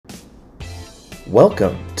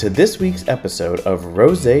Welcome to this week's episode of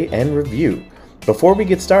Rose and Review. Before we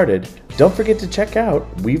get started, don't forget to check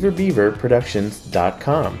out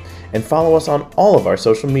weaverbeaverproductions.com and follow us on all of our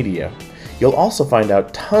social media. You'll also find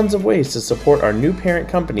out tons of ways to support our new parent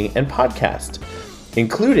company and podcast,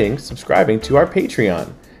 including subscribing to our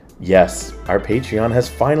Patreon. Yes, our Patreon has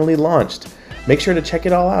finally launched. Make sure to check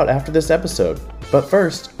it all out after this episode. But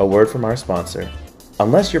first, a word from our sponsor.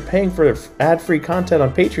 Unless you're paying for ad-free content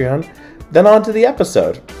on Patreon, then on to the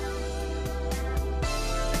episode.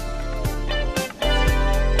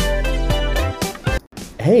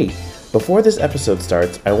 Hey, before this episode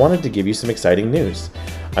starts, I wanted to give you some exciting news.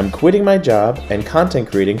 I'm quitting my job and content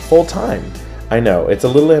creating full-time. I know, it's a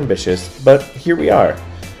little ambitious, but here we are.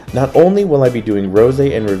 Not only will I be doing Rose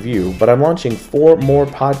and Review, but I'm launching 4 more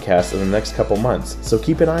podcasts in the next couple months, so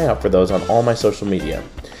keep an eye out for those on all my social media.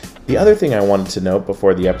 The other thing I wanted to note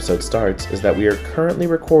before the episode starts is that we are currently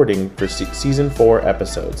recording for Season 4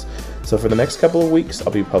 episodes. So for the next couple of weeks,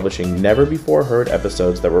 I'll be publishing never-before-heard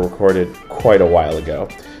episodes that were recorded quite a while ago.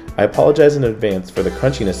 I apologize in advance for the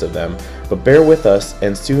crunchiness of them, but bear with us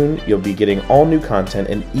and soon you'll be getting all new content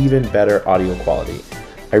and even better audio quality.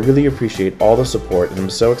 I really appreciate all the support and I'm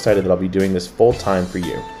so excited that I'll be doing this full-time for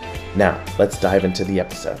you. Now, let's dive into the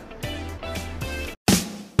episode.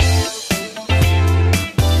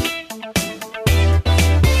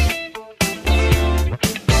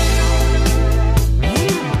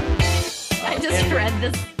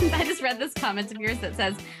 This comment of yours that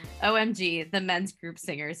says, OMG, the men's group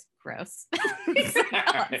singers, gross. That's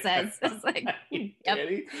all it says. It's like, yep.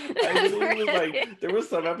 I literally was like, there was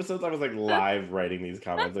some episodes I was like live writing these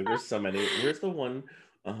comments. Like there's so many. Where's the one?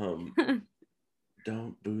 Don't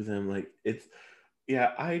boo them. Like it's,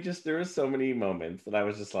 yeah, there was so many moments that I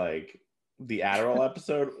was just like, the Adderall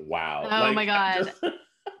episode, wow. Oh like, my God.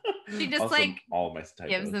 She just also, like all my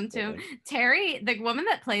gives them to him. Terry, the woman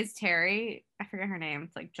that plays Terry, I forget her name.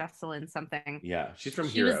 It's like Jocelyn something. Yeah, she's from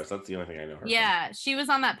Heroes. That's the only thing I know her Yeah, from. she was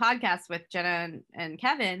on that podcast with Jenna and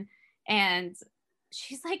Kevin, and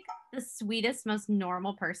she's like the sweetest, most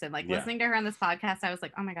normal person. Like listening to her on this podcast, I was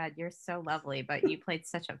like, oh my God, you're so lovely, but you played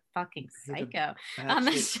such a fucking psycho on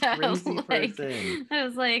the show. Like, I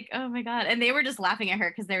was like, oh my God. And they were just laughing at her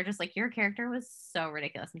because they were just like, your character was so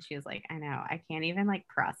ridiculous. And she was like, I know, I can't even like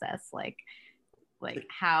process like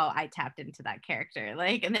how I tapped into that character.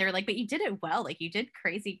 Like, and they were like, but you did it well. Like you did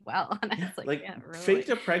crazy well. And I was like, yeah, really. Faked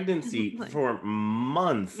a pregnancy like, for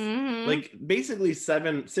months, like basically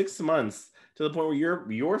 6 months, to the point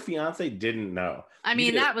where your fiance didn't know. I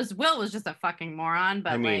mean, Will was just a fucking moron,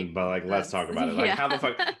 but let's talk about it. Like, how the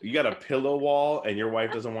fuck you got a pillow wall and your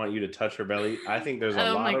wife doesn't want you to touch her belly? I think there's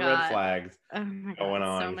a lot of red flags going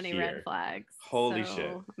on. So many red flags. Holy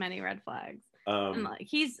shit. So many red flags. And like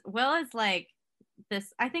Will is like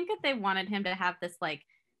this. I think that they wanted him to have this like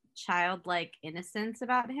childlike innocence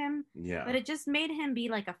about him. Yeah. But it just made him be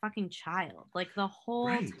like a fucking child, like the whole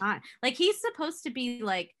time. Like he's supposed to be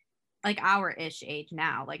like our-ish age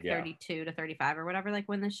now, like 32 to 35 or whatever, like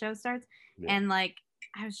when the show starts. And like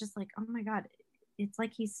I was just like, oh my God, it's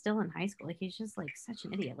like he's still in high school. Like he's just like such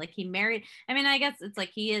an idiot. Like he married, I mean, I guess it's like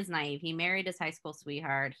he is naive. He married his high school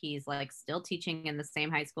sweetheart. He's like still teaching in the same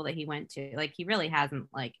high school that he went to. Like he really hasn't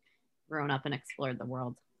like grown up and explored the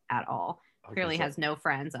world at all. Clearly has no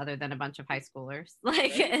friends other than a bunch of high schoolers.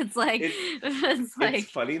 Like it's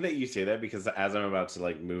funny that you say that, because as I'm about to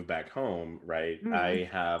like move back home, right, I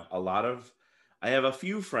have a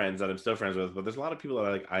few friends that I'm still friends with, but there's a lot of people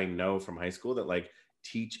that I know from high school that like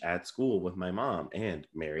teach at school with my mom and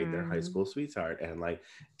married their high school sweetheart and like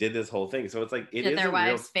did this whole thing. So it's like did their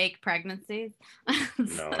wives fake pregnancies?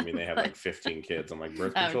 No, I mean they have like 15 kids. I'm like,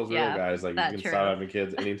 birth control's real, guys. Like you can stop having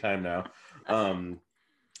kids anytime now.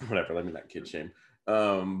 Whatever, let me not kid shame.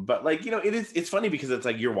 But like, it's funny because it's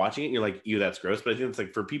like you're watching it and you're like, ew, that's gross. But I think it's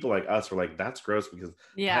like for people like us, we're like, that's gross because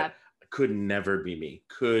that could never be me.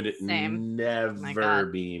 Never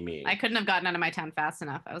be me. I couldn't have gotten out of my town fast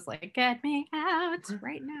enough. I was like, get me out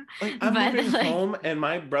right now. Like I'm moving home and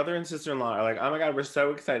my brother and sister-in-law are like, oh my God, we're so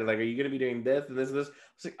excited. Like, are you gonna be doing this and this and this? I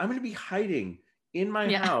was like, I'm gonna be hiding in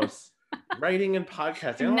my house, writing and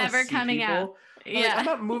podcasting. Never coming out. Like, I'm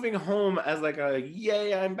not moving home as like a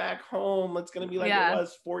yay, I'm back home. It's gonna be like it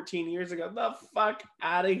was 14 years ago. The fuck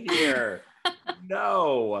out of here.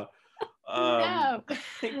 No. No.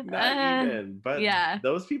 Not even. But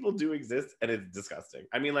those people do exist and it's disgusting.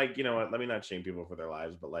 I mean, like, you know what? Let me not shame people for their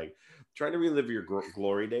lives, but like trying to relive your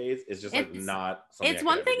glory days is just like not something. It's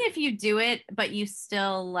one thing if you do it, but you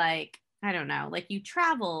still like I don't know, like you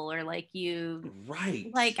travel or like you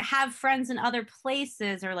right, like have friends in other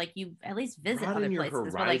places or like you at least visit broaden other your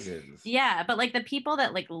places. But like, horizons. yeah, but like the people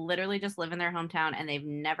that like literally just live in their hometown and they've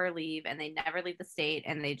never leave and they never leave the state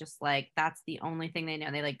and they just like that's the only thing they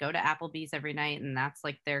know. They like go to Applebee's every night and that's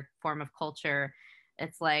like their form of culture.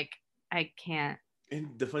 It's like I can't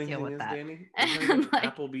And the funny deal thing with is, that. Danny, there's not even Like,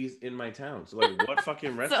 Applebee's in my town. So like, what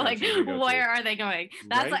fucking so restaurant like, are you gonna go where to? are they going?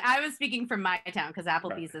 That's Right? like I was speaking from my town because Right.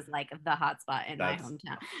 Applebee's is like the hot spot in my That's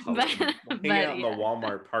hometown. hanging out in the Yeah.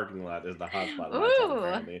 Walmart parking lot is the hot spot in my town. Ooh,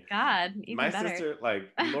 Apparently, God, my even better. sister, like,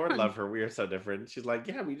 Lord love her, we are so different. She's like,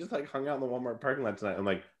 yeah, we just like hung out in the Walmart parking lot tonight. I'm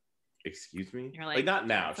like, excuse me? You're Like, not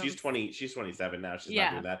now. that She's sounds- 20, she's 27 now. She's not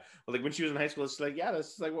Yeah. doing that. But like when she was in high school, she's like, yeah, that's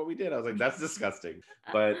just like what we did. I was like, that's disgusting.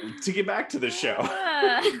 But to get back to the show,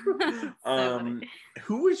 So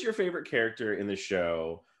who was your favorite character in the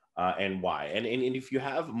show? And why? And if you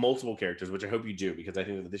have multiple characters, which I hope you do, because I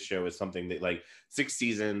think that this show is something that, like, 6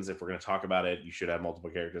 seasons, if we're going to talk about it, you should have multiple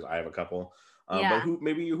characters. I have a couple. But who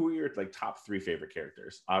are your like top 3 favorite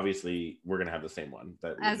characters? Obviously, we're gonna have the same one.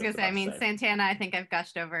 That I was gonna say, I mean, Santana, I think I've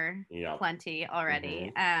gushed over plenty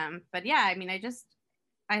already. But yeah, I mean,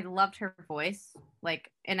 I loved her voice, like,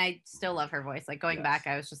 and I still love her voice. Like going back,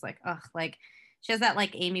 I was just like, ugh, like she has that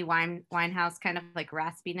like Amy Winehouse kind of like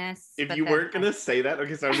raspiness. If you weren't gonna say that,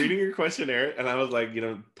 okay, so I'm reading your questionnaire and I was like,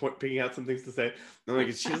 picking out some things to say. I'm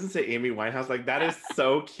like, she doesn't say Amy Winehouse. Like, that is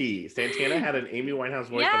so key. Santana had an Amy Winehouse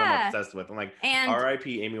voice that I'm obsessed with. I'm like,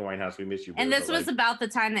 R.I.P. Amy Winehouse, we miss you. And this was about the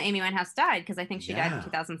time that Amy Winehouse died, because I think she died in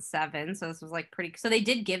 2007. So this was like pretty. So they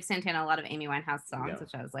did give Santana a lot of Amy Winehouse songs,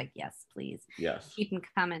 which I was like, yes, please, keep them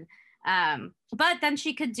coming. But then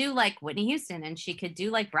she could do like Whitney Houston and she could do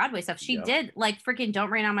like Broadway stuff. She did like freaking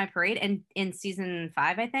Don't Rain on My Parade and in season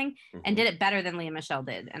 5, I think, and did it better than Lea Michele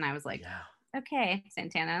did. And I was like, okay,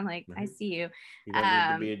 Santana, like I see you. You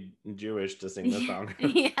don't need to be Jewish to sing the song.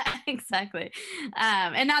 Yeah, exactly.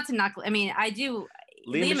 And not to knock, I mean, I do.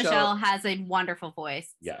 Lea Michele has a wonderful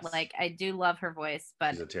voice. Yes. Like I do love her voice,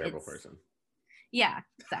 but she's a terrible person. Yeah,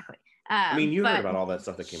 exactly. I mean, you heard about all that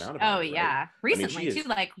stuff that came out about it, right? Recently too.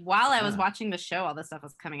 Like while I was watching the show, all this stuff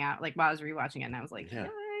was coming out. Like while I was rewatching it, and I was like, yikes.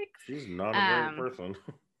 She's not a great person.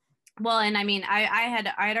 Well, and I mean, I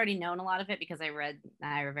had already known a lot of it because I read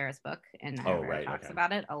Naya Rivera's book, and Naya Rivera talks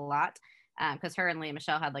about it a lot. Because her and Lea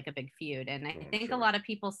Michele had like a big feud, and I think a lot of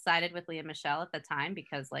people sided with Lea Michele at the time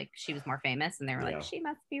because like she was more famous, and they were like, she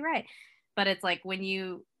must be right. But it's like when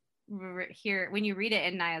you read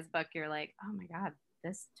it in Naya's book, you're like, oh my god,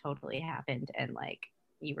 this totally happened, and like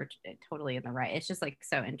you were totally in the right. It's just like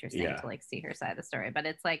so interesting to like see her side of the story. But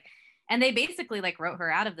it's like, and they basically like wrote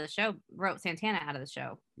Santana out of the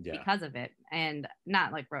show because of it, and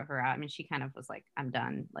not like wrote her out. I mean, she kind of was like, I'm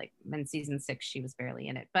done. Like in season 6, she was barely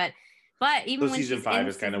in it, but even when season 5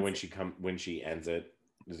 is kind of when she ends it.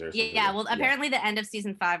 Is there apparently the end of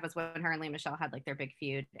season 5 was when her and Lea Michele had like their big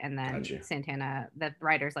feud, and then Santana, the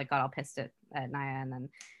writers like got all pissed at Naya, and then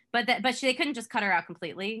but they couldn't just cut her out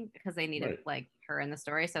completely because they needed like her in the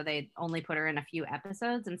story, so they only put her in a few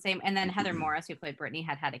episodes. And then Heather Morris, who played Brittany,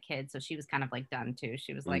 had a kid, so she was kind of like done too.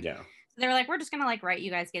 She was like, so they were like, we're just gonna like write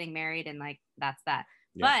you guys getting married, and like that's that.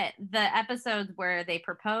 But the episodes where they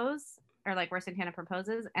propose, or like where Santana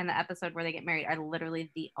proposes, and the episode where they get married are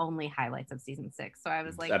literally the only highlights of season 6. So I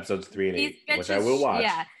was like, episodes 3 and 8, which I will watch.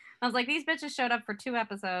 Yeah, I was like, these bitches showed up for 2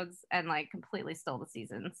 episodes and like completely stole the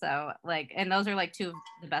season. So like, and those are like 2 of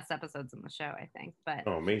the best episodes in the show, I think. But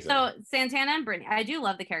amazing. So Santana and Brittany, I do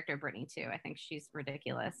love the character of Brittany too. I think she's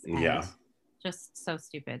ridiculous. And just so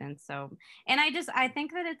stupid. And I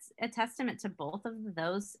think that it's a testament to both of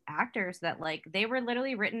those actors that like they were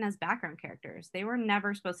literally written as background characters. They were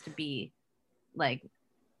never supposed to be like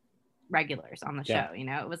regulars on the show.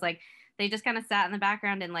 It was like they just kind of sat in the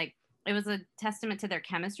background, and like it was a testament to their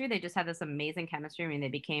chemistry. They just had this amazing chemistry. I mean, they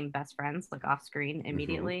became best friends like off screen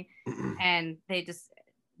immediately. And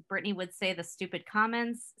Brittany would say the stupid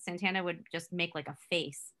comments, Santana would just make like a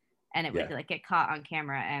face, and it would like get caught on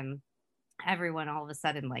camera, and everyone all of a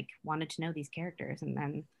sudden like wanted to know these characters. And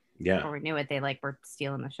then before we knew it, they like were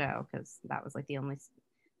stealing the show, because that was like the only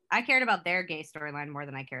I cared about their gay storyline more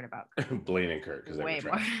than I cared about Blaine and Kurt, because way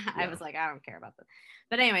more. I was like, I don't care about this.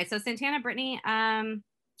 But anyway, so Santana, Brittany, I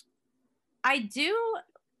do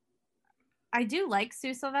like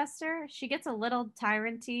Sue Sylvester. She gets a little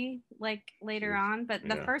tyrant-y like later on, but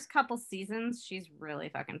the first couple seasons, she's really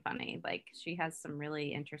fucking funny. Like she has some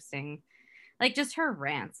really interesting, like just her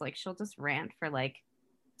rants. Like she'll just rant for like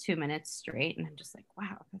 2 minutes straight, and I'm just like,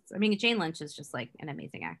 wow. I mean, Jane Lynch is just like an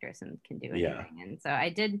amazing actress and can do anything. And so I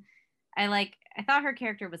I thought her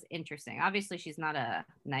character was interesting. Obviously, she's not a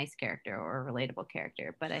nice character or a relatable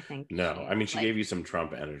character, but I think no, I mean, she gave you some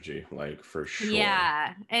Trump energy, like for sure.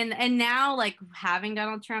 Yeah, and now like having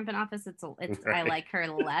Donald Trump in office, it's right. I like her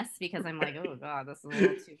less because I'm like, oh god, this is a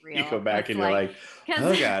little too real. You go back and you're like,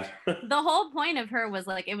 oh god. The whole point of her was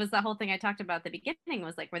like, it was the whole thing I talked about at the beginning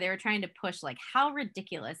was like where they were trying to push like how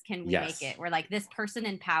ridiculous can we make it? Where like this person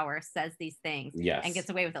in power says these things and gets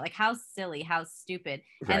away with it, like how silly, how stupid.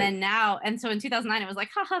 Right. And then now, and so in 2009, it was like,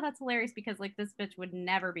 haha, that's hilarious because like this bitch would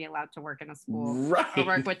never be allowed to work in a school or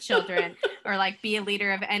work with children or like be a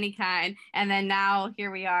leader of any kind. And then now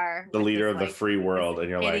here we are, the leader of the free world, and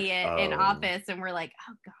you're like, oh, in office, and we're like,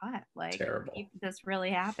 oh god, like terrible. This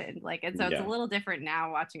really happened. Like, and so it's a little different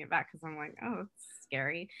now watching it back because I'm like, oh, it's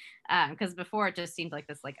scary. Because before it just seemed like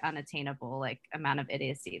this like unattainable like amount of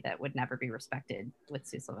idiocy that would never be respected with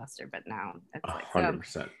Sue Sylvester, but now it's like 100%.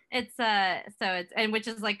 So it's and which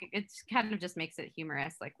is like it's kind of just makes it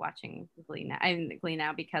humorous like watching Glee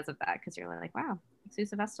now because of that, because you're like, wow, Sue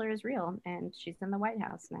Sylvester is real and she's in the White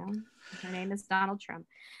House now. Her name is Donald Trump.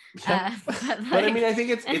 But I mean, I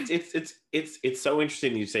think it's so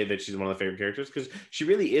interesting you say that she's one of the favorite characters because she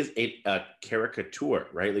really is a caricature,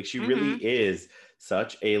 right? Like she really is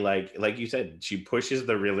such a like you said, she pushes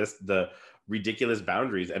the ridiculous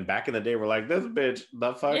boundaries. And back in the day, we're like, this bitch,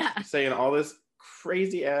 the fuck, saying all this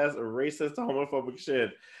crazy ass racist, homophobic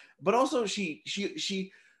shit. But also, she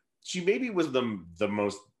maybe was the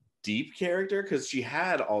most deep character because she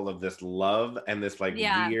had all of this love and this like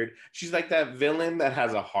weird. She's like that villain that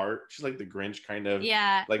has a heart. She's like the Grinch kind of.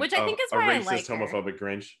 Yeah, like which I think is why a racist, I like homophobic her.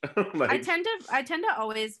 Grinch. like, I tend to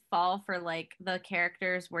always fall for like the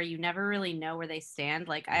characters where you never really know where they stand.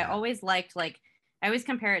 Like I always liked like I always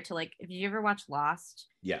compare it to like if you ever watch Lost.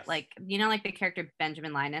 Yes. Like you know like the character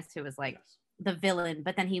Benjamin Linus who was like. Yes. The villain,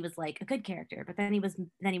 but then he was like a good character, but then he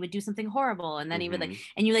would do something horrible, and then he would like,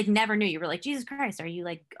 and you like never knew. You were like, Jesus Christ, are you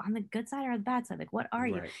like on the good side or the bad side? Like, what are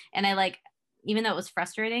you? And I like, even though it was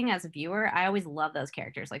frustrating as a viewer, I always love those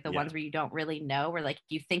characters, like the ones where you don't really know, where like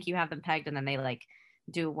you think you have them pegged, and then they like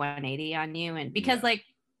do a 180 on you, and because like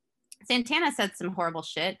Santana said some horrible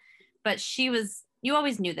shit, but you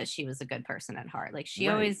always knew that she was a good person at heart. Like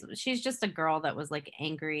she's just a girl that was like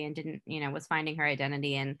angry and didn't, was finding her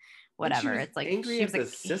identity and whatever. It's like angry at the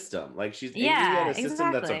system. Like she's angry at a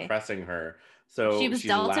system that's oppressing her. So she was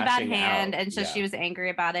dealt a bad hand, and so she was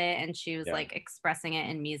angry about it, and she was like expressing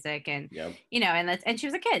it in music, and and she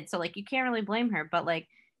was a kid, so like you can't really blame her. But like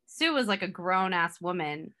Sue was like a grown ass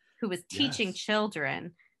woman who was teaching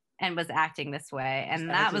children and was acting this way,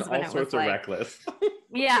 and that was when it was like reckless.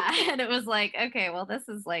 And it was like, okay, well, this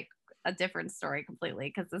is like a different story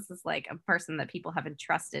completely, because this is like a person that people have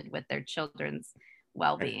entrusted with their children's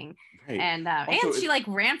well-being. And she like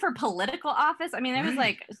ran for political office. I mean, there was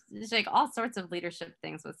like all sorts of leadership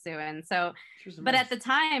things with Sue, and so but at the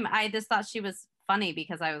time I just thought she was funny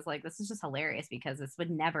because I was like, this is just hilarious because this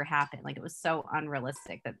would never happen. Like it was so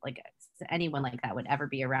unrealistic that like anyone like that would ever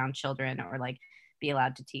be around children or like be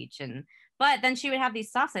allowed to teach. And but then she would have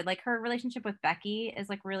these soft side, like her relationship with Becky is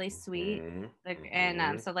like really sweet, like,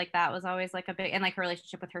 and so like that was always like a big, and like her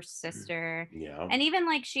relationship with her sister, and even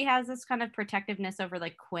like she has this kind of protectiveness over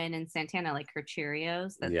like Quinn and Santana, like her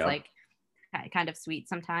Cheerios, that's like kind of sweet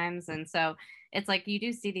sometimes. And so it's like you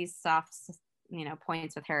do see these soft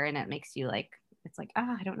points with her, and it makes you like, it's like,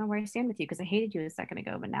 I don't know where I stand with you because I hated you a second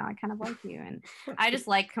ago, but now I kind of like you. And I just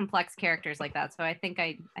like complex characters like that. So I think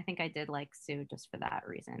I did like Sue just for that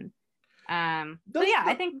reason. But yeah,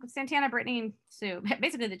 I think Santana, Brittany, and Sue,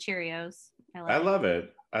 basically the Cheerios. I love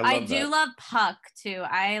it. I do love Puck too.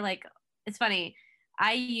 It's funny.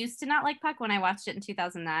 I used to not like Puck when I watched it in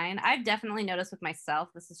 2009. I've definitely noticed with myself,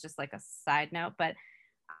 this is just like a side note, but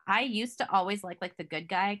I used to always like the good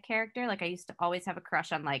guy character. Like I used to always have a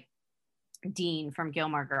crush on like Dean from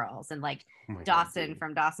Gilmore Girls and like Dawson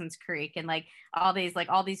from Dawson's Creek and like all these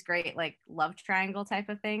great like love triangle type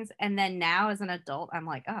of things. And then now as an adult, I'm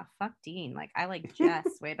like, oh fuck Dean. Like I like Jess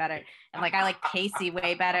way better, and like I like Casey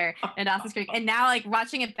way better in Dawson's Creek. And now like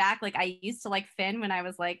watching it back, like I used to like Finn when I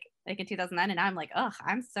was like in 2009, and now I'm like, oh,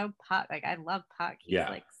 I'm so Puck. Like I love Puck. He's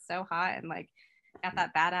like so hot and like got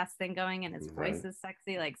that badass thing going, and his voice is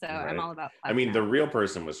sexy. Like so, I'm all about Puck. I mean, the real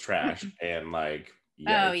person was trash, and like.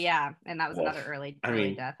 Yikes. And that was another early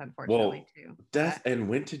death, unfortunately, too. Death and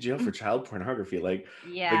went to jail for child pornography. Like, the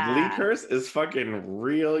Glee curse is fucking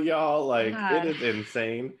real, y'all. Like, it is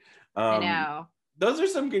insane. I know. Those are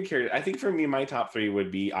some good characters. I think for me, my top three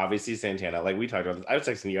would be obviously Santana. Like we talked about this. I was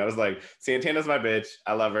texting you. I was like, Santana's my bitch.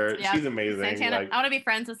 I love her. Yep. She's amazing. Santana. Like, I want to be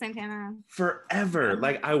friends with Santana forever.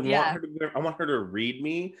 Like I want her to read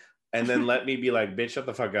me and then let me be like, bitch, shut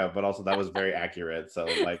the fuck up. But also that was very accurate. So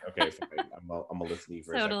like, okay, fine. I'm gonna listen to you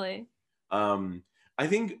for a second. I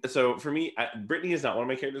think so. For me, Brittany is not one of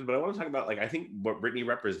my characters, but I want to talk about like I think what Brittany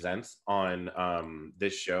represents on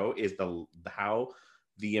this show is how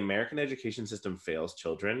the American education system fails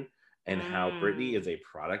children, and how Brittany is a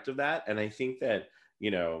product of that. And I think that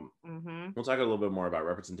we'll talk a little bit more about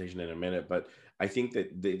representation in a minute, but I think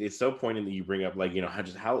that it's so poignant that you bring up like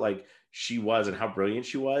how like she was and how brilliant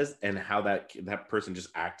she was, and how that person just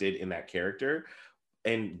acted in that character.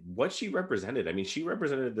 And what she represented, I mean, she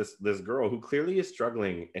represented this girl who clearly is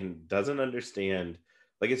struggling and doesn't understand,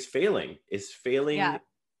 like is failing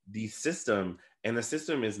the system, and the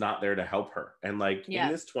system is not there to help her. And like in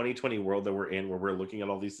this 2020 world that we're in, where we're looking at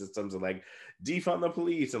all these systems and like defund the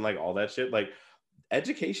police and like all that shit, like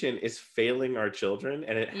education is failing our children,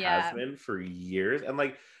 and it has been for years. And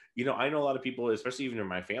like, I know a lot of people, especially even in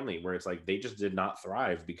my family, where it's like they just did not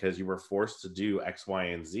thrive because you were forced to do X, Y,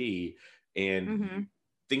 and Z, and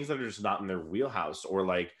things that are just not in their wheelhouse, or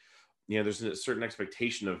like there's a certain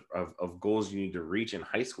expectation of goals you need to reach in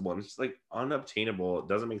high school, and it's just like unobtainable. It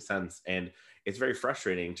doesn't make sense, and it's very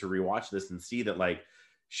frustrating to rewatch this and see that like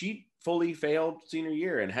she fully failed senior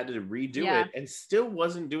year and had to redo it and still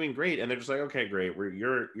wasn't doing great. And they're just like, okay, great,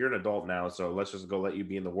 you're an adult now, so let's just go let you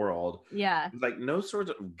be in the world. Like no sort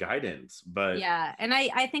of guidance. But and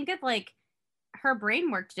I think it's like her brain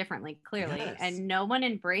worked differently, clearly, and no one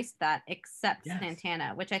embraced that except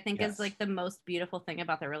Santana, which I think is like the most beautiful thing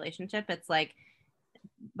about their relationship. It's like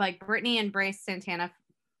Brittany embraced Santana.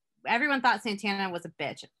 Everyone thought Santana was a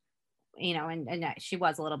bitch, and she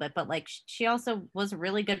was a little bit, but like she also was a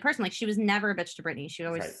really good person. Like she was never a bitch to Brittany. She was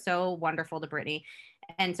always so wonderful to Brittany.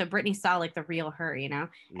 And so Brittany saw like the real her,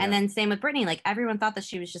 and then same with Brittany, like everyone thought that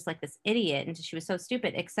she was just like this idiot and she was so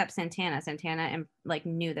stupid, except Santana and like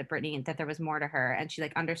knew that Brittany, that there was more to her, and she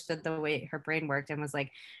like understood the way her brain worked and was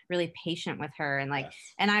like really patient with her. And like,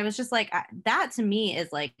 and I was just like, that to me is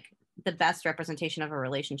like the best representation of a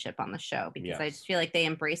relationship on the show, because I just feel like they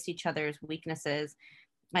embraced each other's weaknesses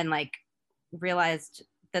and like realized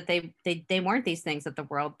that they weren't these things that the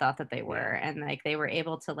world thought that they were, and like they were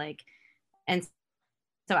able to like, and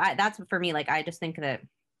so that's for me, like I just think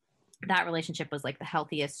that relationship was like the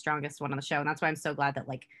healthiest, strongest one on the show, and that's why I'm so glad that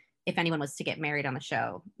like if anyone was to get married on the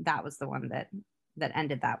show, that was the one that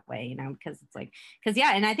ended that way, because it's like,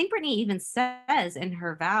 and I think Brittany even says in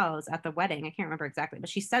her vows at the wedding, I can't remember exactly, but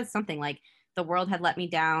she says something like, the world had let me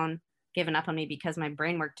down, given up on me because my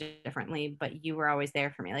brain worked differently, but you were always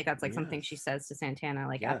there for me. Like that's like something she says to Santana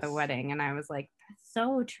like at the wedding, and I was like, that's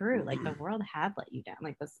so true. Like the world had let you down.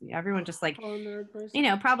 Like this, everyone just like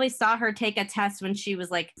 100%. Probably saw her take a test when she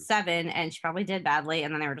was like 7 and she probably did badly,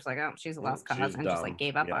 and then they were just like, oh, she's a lost cause, and just like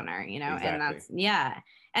gave up on her, exactly.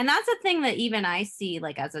 And that's a thing that even I see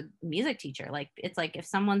like as a music teacher. Like it's like if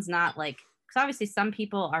someone's not like, because obviously some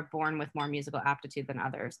people are born with more musical aptitude than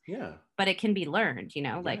others. But it can be learned,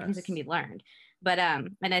 like music can be learned. But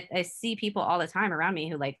and I see people all the time around me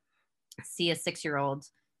who like see a 6-year-old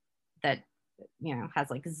that has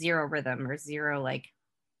like zero rhythm or zero like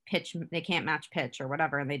pitch, they can't match pitch or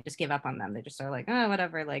whatever, and they just give up on them. They just are like, oh,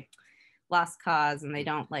 whatever, like lost cause, and they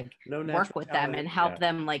don't like work with them and help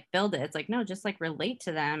them like build it. It's like, no, just like relate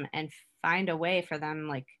to them and find a way for them,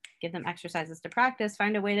 like give them exercises to practice,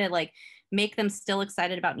 find a way to like make them still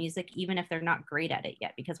excited about music, even if they're not great at it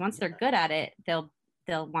yet, because once they're good at it, they'll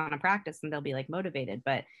want to practice and they'll be like motivated.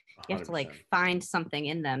 But you have 100%. To like find something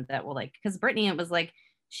in them that will like, because Brittany, it was like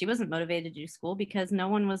she wasn't motivated to do school because no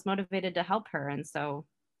one was motivated to help her, and so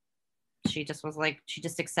she just was like, she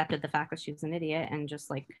just accepted the fact that she was an idiot and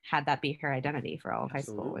just like had that be her identity for all of high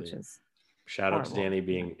school, which is shout out to Dani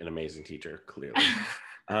being an amazing teacher, clearly.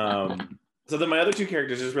 So then my other two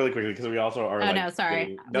characters, just really quickly, because we also are no,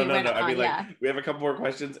 sorry. No. I mean, like, we have a couple more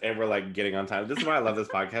questions and we're like getting on time. This is why I love this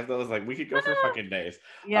podcast. Though, is like we could go for fucking days.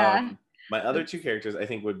 My other two characters, I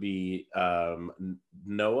think, would be not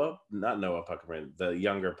Noah Puckerman, the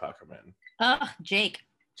younger Puckerman. Jake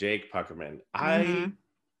Puckerman. I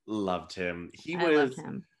loved him. He was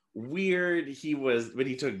weird. But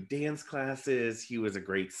he took dance classes. He was a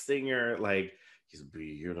great singer. Like, he's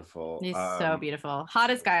beautiful. He's so beautiful.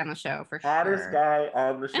 Hottest guy on the show, for sure. Hottest guy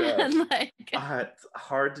on the show. It's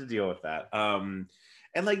hard to deal with that.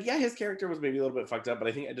 And like, yeah, his character was maybe a little bit fucked up, but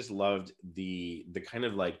I think I just loved the kind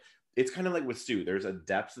of like, it's kind of like with Stu. There's a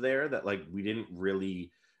depth there that like we didn't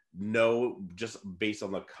really know just based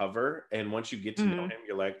on the cover. And once you get to know him,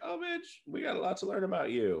 you're like, oh, bitch, we got a lot to learn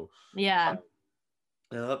about you. Yeah.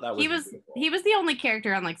 I thought that was he was the only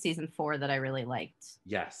character on like season 4 that I really liked.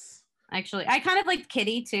 Yes. Actually, I kind of liked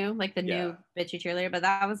Kitty too, like the new bitchy cheerleader, but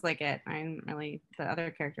that was like it. I didn't really, the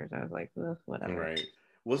other characters, I was like, whatever. Right.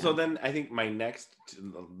 Well, so then I think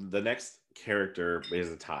the next character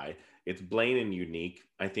is a tie. It's Blaine and Unique.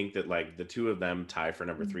 I think that like the two of them tie for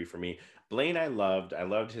number 3 for me. Blaine, I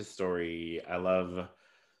loved his story.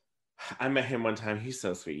 I met him one time. He's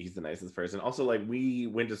so sweet. He's the nicest person. Also, like we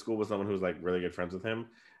went to school with someone who was like really good friends with him.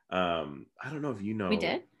 I don't know if you know. We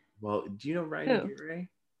did? Well, do you know Ryan Aguirre?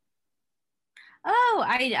 Oh,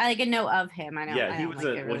 I like know of him. I know. Yeah, he was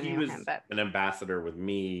an ambassador with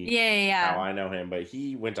me. Yeah. How I know him, but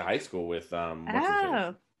he went to high school with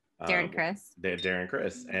Darren Criss. Darren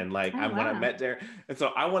Criss, and like when I met Darren, and so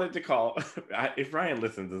I wanted to call. If Ryan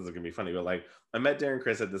listens, this is gonna be funny, but like I met Darren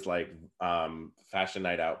Criss at this like fashion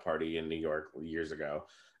night out party in New York years ago,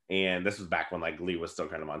 and this was back when like Glee was still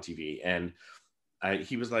kind of on TV, and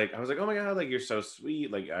he was like, I was like, oh my god, like you're so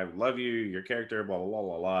sweet, like I love you, your character, blah blah blah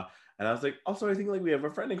blah blah. And I was like, also, I think like we have a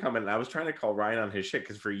friend in common. And I was trying to call Ryan on his shit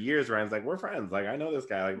because for years Ryan's like, we're friends. Like I know this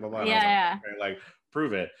guy. Like blah blah. Yeah. Like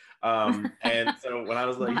prove it. And so when I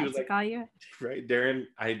was like, he was like, call you right, Darren.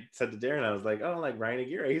 I said to Darren, I was like, oh, like Ryan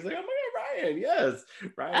Aguirre. He's like, oh my god, Ryan. Yes,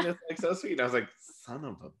 Ryan is like so sweet. And I was like, son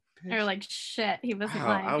of a bitch. Or like shit, he wasn't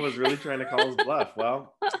lying. I was really trying to call his bluff.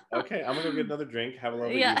 Well, okay, I'm gonna go get another drink. Have a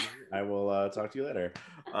lovely evening. I will talk to you later.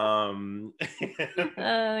 Oh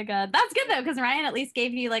god, that's good though, because Ryan at least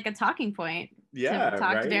gave you like a talking point. To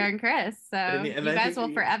talk to Darren Criss. So you guys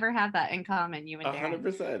will forever have that in common. You and Darren.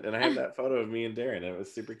 100%. And I have that photo of me and Darren. And it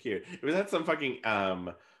was super cute. It was at some fucking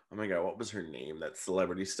oh my god, what was her name? That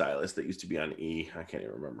celebrity stylist that used to be on E. I can't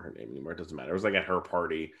even remember her name anymore. It doesn't matter. It was like at her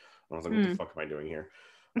party. I was like, what the fuck am I doing here?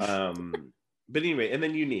 But anyway, and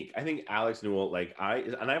then Unique. I think Alex Newell, like I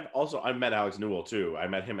met Alex Newell too. I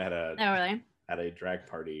met him at a drag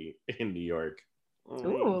party in New York.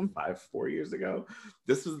 4 years ago.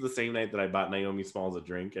 This was the same night that I bought Naomi Smalls a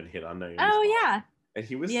drink and hit on Naomi Smalls. Yeah. And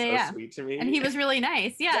he was so sweet to me. And he was really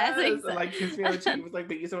nice. Yeah. Yes. And like kissed me on the cheek. He was like,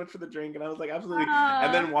 thank you so much for the drink. And I was like, absolutely.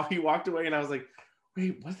 And then while he walked away and I was like,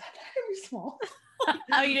 wait, was that Naomi Smalls?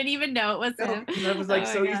 Oh, you didn't even know it was him. And I was like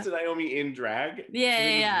used to Naomi in drag.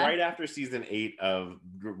 Yeah. Right after season 8 of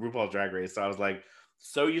RuPaul's Drag Race. So I was like,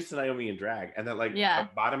 so used to Naomi in drag, and then like I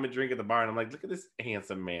bought him a drink at the bar, and I'm like, look at this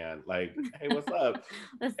handsome man, like, hey, what's up?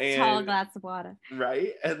 This tall glass of water,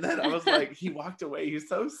 right? And then I was like, he walked away. He was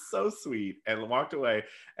so sweet, and walked away.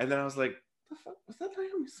 And then I was like, the fuck was that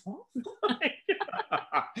Naomi Smalls?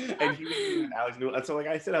 And he was Alex Newell, and so like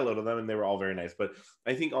I said hello to them, and they were all very nice. But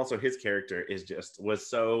I think also his character was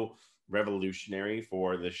so revolutionary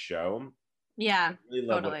for the show. Yeah, I really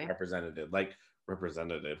love what it represented, like.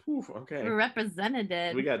 Representative. Whew, okay.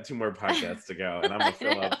 Representative. We got 2 more podcasts to go, and I'm gonna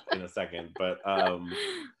fill up in a second. But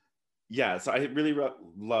yeah. So I really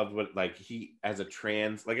loved what like he as a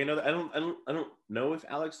trans. Like I know that I don't know if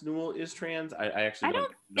Alex Newell is trans. I actually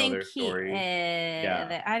don't know their story.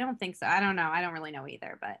 Yeah. I don't think so. I don't know. I don't really know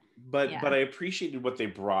either. But I appreciated what they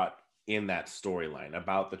brought in that storyline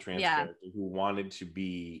about the trans character who wanted to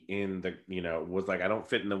be in the was like I don't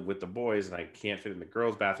fit in with the boys and I can't fit in the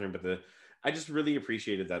girls' bathroom, but I just really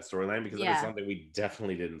appreciated that storyline because it was something we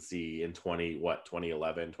definitely didn't see in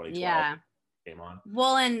 2011, 2012 came on.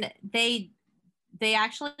 Well, and they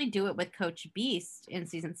actually do it with Coach Beast in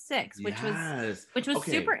season 6, which was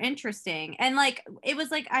super interesting. And like it was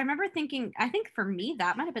like I remember thinking, I think for me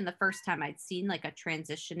that might have been the first time I'd seen like a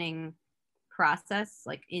transitioning process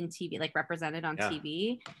like in TV, like represented on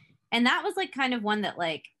TV. And that was like kind of one that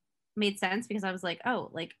like made sense because I was like, oh,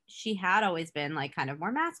 like she had always been like kind of more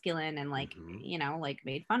masculine and like like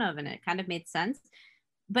made fun of, and it kind of made sense.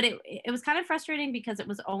 But it was kind of frustrating because it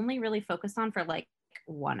was only really focused on for like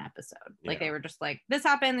one episode. Like they were just like, this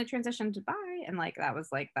happened, the transition to bye, and like that was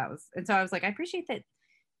and so I was like, I appreciate that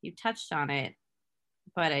you touched on it,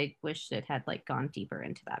 but I wish it had like gone deeper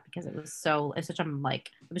into that because it was such a like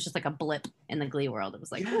it was just like a blip in the Glee world. It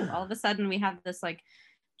was like ooh, all of a sudden we have this like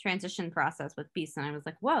transition process with Beast, and I was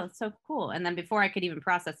like, whoa, it's so cool. And then before I could even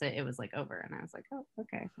process it, it was like over, and I was like, oh,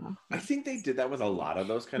 okay. Well, I think they did that with a lot of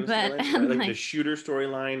those kind of storylines. Right? Like the shooter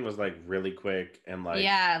storyline was like really quick and like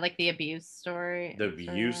like the abuse story.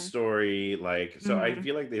 Like so I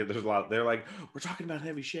feel like there's a lot. They're like, we're talking about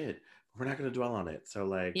heavy shit. We're not going to dwell on it. So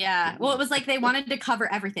like, well, it was like they wanted to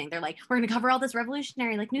cover everything. They're like, we're going to cover all this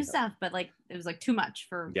revolutionary, like new stuff, but like it was like too much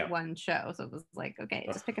for one show. So it was like, okay,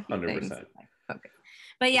 just pick a few 100%. Things. Like, okay.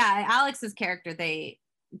 But yeah, Alex's character, they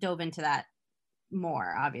dove into that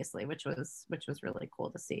more, obviously, which was really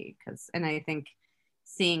cool to see. And I think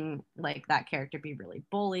seeing like that character be really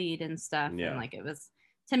bullied and stuff, and like it was,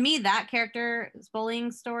 to me, that character's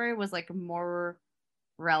bullying story was like more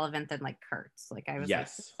relevant than like Kurt's. Like I was like,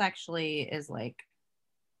 this actually is like,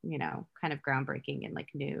 you know, kind of groundbreaking and like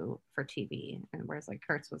new for TV. And whereas like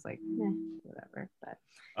Kurt's was like, whatever. But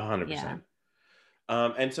 100%.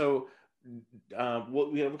 And so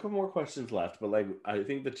well, we have a couple more questions left, but like I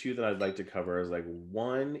think the two that I'd like to cover is like,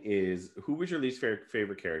 one is, who was your least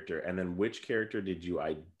favorite character, and then which character did you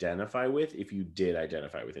identify with, if you did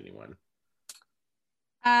identify with anyone?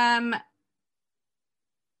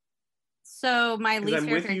 So my least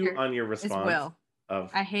favorite character on your response is Will.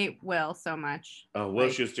 I hate Will so much. Oh, Will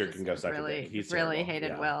Schuester can go suck a dick. He's really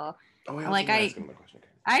hated Will. Oh, I like ask him the question again.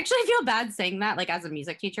 I actually feel bad saying that, like as a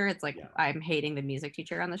music teacher, it's like I'm hating the music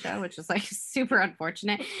teacher on the show, which is like super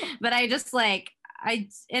unfortunate. But I just like I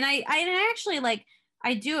actually like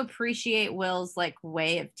I do appreciate Will's like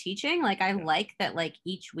way of teaching. Like I like that like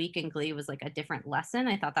each week in Glee was like a different lesson.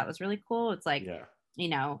 I thought that was really cool. It's like you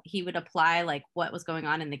know, he would apply like what was going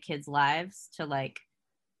on in the kids' lives to like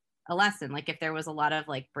a lesson. Like if there was a lot of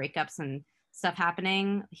like breakups and stuff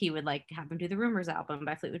happening, he would like have them do the Rumors album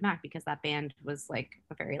by Fleetwood Mac, because that band was like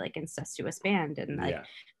a very like incestuous band, and like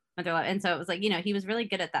and so it was like, you know, he was really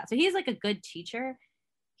good at that. So he's like a good teacher.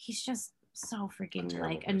 He's just so freaking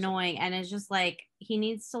like annoying, and it's just like he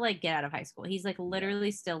needs to like get out of high school. He's like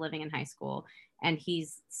literally still living in high school, and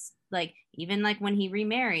he's like, even like when he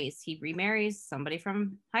remarries somebody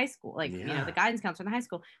from high school, like you know, the guidance counselor in the high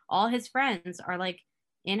school. All his friends are like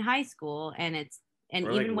in high school, and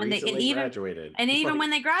even when they graduated, and even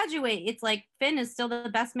when they graduate, it's like Finn is still the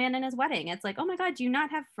best man in his wedding. It's like, oh my god, do you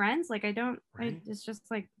not have friends? Like I don't. It's just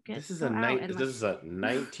like this is a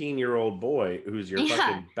 19-year-old boy who's your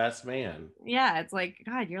fucking best man. Yeah, it's like,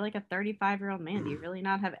 God, you're like a 35-year-old man. Do you really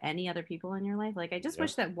not have any other people in your life? Like I just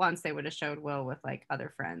wish that once they would have showed Will with like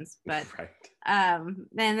other friends. But and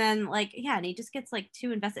then like and he just gets like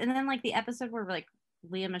too invested. And then like the episode where like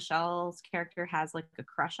Leah Michelle's character has like a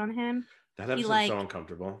crush on him. That episode's so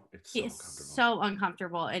uncomfortable. It's so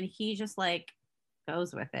uncomfortable, and he just like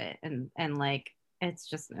goes with it, and like it's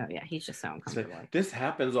just he's just so uncomfortable. Like, this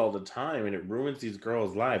happens all the time, and it ruins these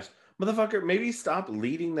girls' lives. Motherfucker, maybe stop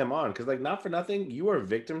leading them on, because like not for nothing, you are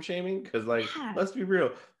victim shaming. Because like let's be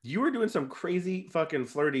real, you are doing some crazy fucking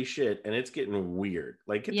flirty shit, and it's getting weird.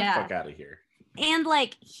 Like get the fuck out of here. And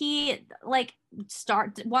like he like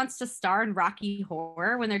wants to star in Rocky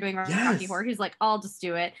Horror when they're doing Rocky Horror. He's like, I'll just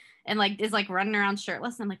do it, and like is like running around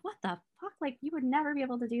shirtless. And I'm like, what the fuck? Like you would never be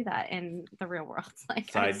able to do that in the real world. Like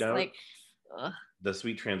side note, like, The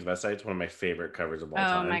Sweet Transvestite's one of my favorite covers of all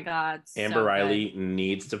time. Oh my god, Amber Riley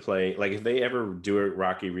needs to play. Like if they ever do a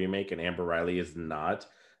Rocky remake and Amber Riley is not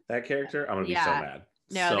that character, I'm gonna be so mad.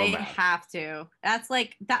 No, they have to. That's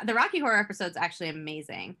like that. The Rocky Horror episode's actually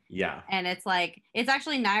amazing. Yeah. And it's like, it's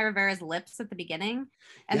actually Naya Rivera's lips at the beginning.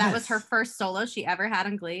 And that was her first solo she ever had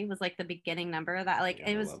on Glee, was like the beginning number of that. Like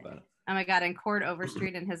it was, oh my God. And Cord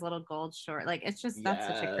Overstreet and his little gold short. Like it's just, that's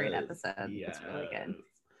such a great episode. It's really good.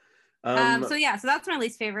 So that's my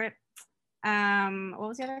least favorite. What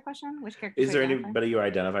was the other question? Which character is there anybody you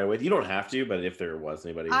identify with? You don't have to, but if there was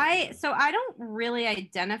anybody, I don't really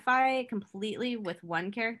identify completely with one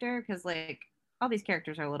character, because like all these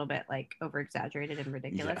characters are a little bit like over exaggerated and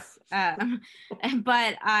ridiculous.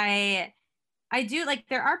 But I do like,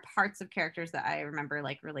 there are parts of characters that I remember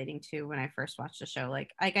like relating to when I first watched the show. Like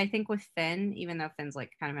I think with Finn, even though Finn's like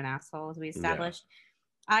kind of an asshole, as we established,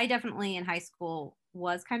 I definitely in high school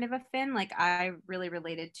was kind of a Finn. Like I really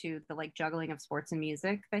related to the like juggling of sports and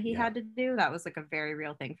music that he had to do. That was like a very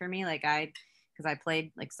real thing for me. Like because I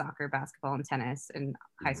played like soccer, basketball, and tennis in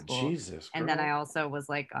high school. Jesus, and then I also was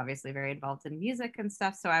like obviously very involved in music and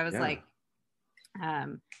stuff. So I was like,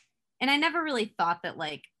 and I never really thought that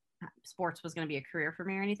like sports was going to be a career for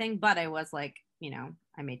me or anything, but I was like, you know,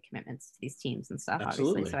 I made commitments to these teams and stuff,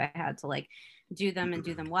 obviously. So I had to like do them and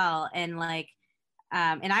do them well. And like,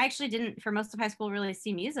 and I actually didn't, for most of high school, really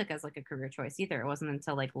see music as like a career choice either. It wasn't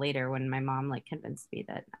until like later when my mom like convinced me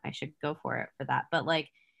that I should go for it for that. But like,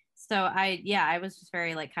 so I was just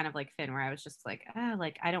very like kind of like Finn, where I was just like, oh,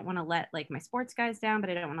 like I don't want to let like my sports guys down, but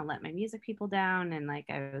I don't want to let my music people down. And like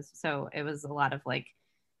it was a lot of like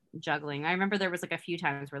juggling. I remember there was like a few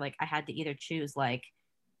times where like I had to either choose like,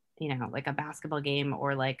 you know, like a basketball game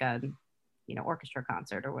or like a, you know, orchestra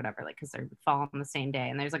concert or whatever, like because they're fall on the same day.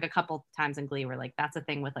 And there's like a couple times in Glee where like that's a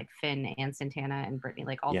thing with like Finn and Santana and Brittany,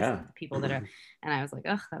 like all the people that are, and I was like,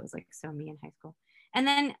 oh, that was like so me in high school. And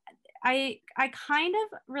then I kind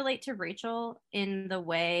of relate to Rachel in the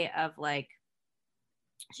way of like,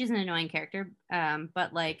 she's an annoying character,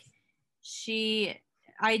 but like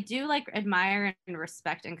I do like admire and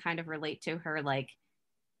respect and kind of relate to her, like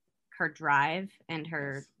her drive and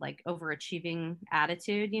her like overachieving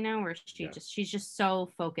attitude, you know, where she's just so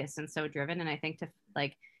focused and so driven. And I think to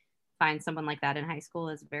like find someone like that in high school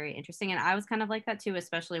is very interesting. And I was kind of like that too,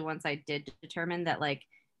 especially once I did determine that like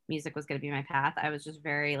music was going to be my path. I was just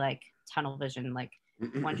very like tunnel vision, like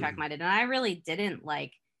one track minded. And I really didn't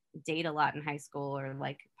like date a lot in high school or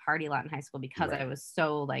like party a lot in high school because I was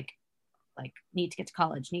so like need to get to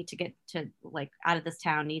college, need to get to like out of this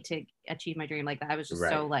town, need to achieve my dream. Like that. I was just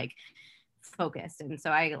so like focused. And so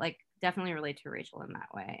I like definitely relate to Rachel in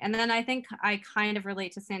that way. And then I think I kind of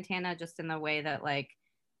relate to Santana just in the way that like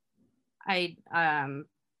I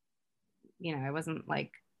you know, I wasn't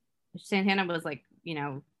like Santana was like, you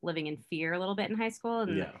know, living in fear a little bit in high school.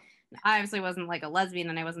 And I obviously wasn't like a lesbian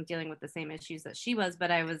and I wasn't dealing with the same issues that she was, but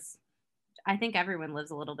I think everyone lives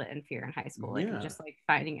a little bit in fear in high school. Like just like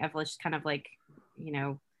finding Evelyn kind of like, you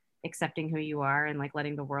know, accepting who you are and like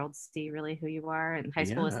letting the world see really who you are. And high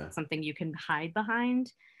school isn't something you can hide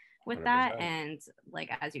behind with 100%. That. And like,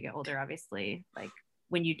 as you get older, obviously, like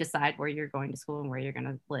when you decide where you're going to school and where you're going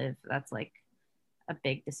to live, that's like a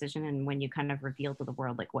big decision. And when you kind of reveal to the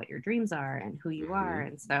world, like what your dreams are and who you are.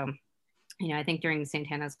 And so, you know, I think during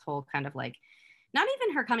Santana's whole kind of like, not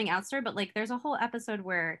even her coming out story, but like there's a whole episode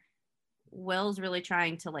where Will's really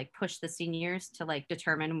trying to like push the seniors to like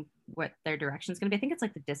determine what their direction is going to be. I think it's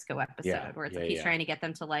like the disco episode where it's like he's trying to get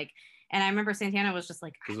them to like, and I remember Santana was just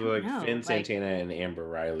like, I don't like know. Finn, Santana, and Amber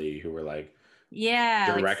Riley, who were like,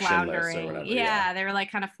 like floundering. Or whatever, they were like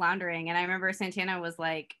kind of floundering. And I remember Santana was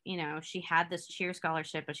like, you know, she had this cheer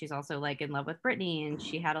scholarship, but she's also like in love with Brittany, and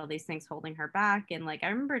she had all these things holding her back. And like I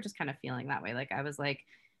remember just kind of feeling that way. Like I was like,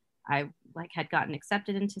 I like had gotten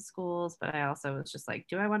accepted into schools, but I also was just like,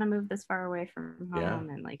 do I want to move this far away from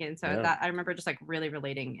home? And like, and so that I remember just like really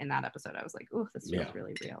relating in that episode. I was like, oh, this feels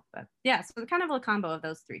really real. But yeah, so kind of a combo of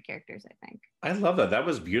those three characters, I think. I love that. That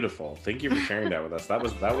was beautiful. Thank you for sharing that with us. That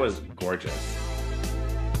was gorgeous.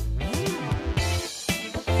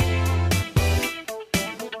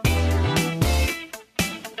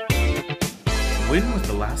 When was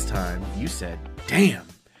the last time you said, damn,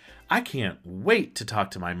 I can't wait to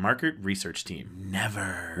talk to my market research team?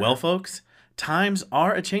 Never. Well, folks, times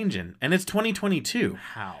are a-changin', and it's 2022.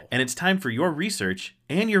 How? And it's time for your research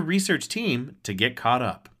and your research team to get caught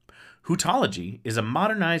up. Hootology is a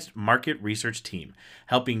modernized market research team,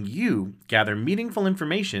 helping you gather meaningful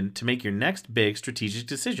information to make your next big strategic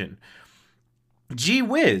decision. Gee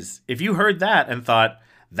whiz, if you heard that and thought,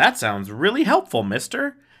 that sounds really helpful,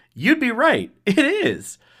 mister, you'd be right. It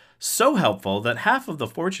is. So helpful that half of the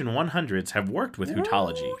Fortune 100s have worked with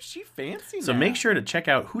Hootology. She fancy now. So make sure to check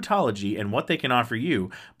out Hootology and what they can offer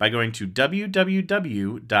you by going to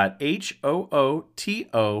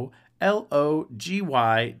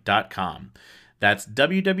www.hootology.com. That's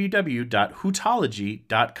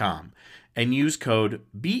www.hootology.com and use code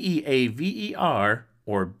BEAVER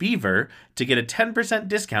or Beaver to get a 10%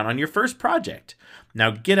 discount on your first project.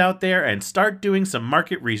 Now get out there and start doing some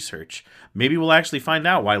market research. Maybe we'll actually find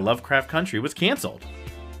out why Lovecraft Country was canceled.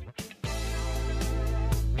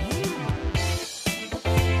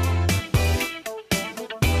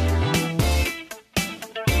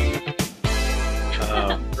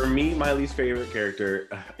 For me, my least favorite character,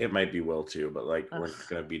 it might be Will too, but like we're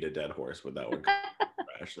gonna beat a dead horse with that one.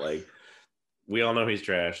 Trash. Like we all know he's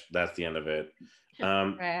trash. That's the end of it.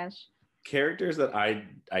 Trash. Characters that I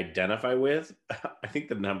identify with, I think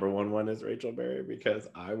the number one is Rachel Berry, because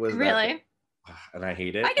I was really, and I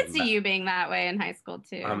hate it. I could see you being that way in high school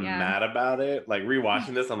too. I'm mad about it. Like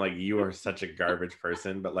rewatching this, I'm like, you are such a garbage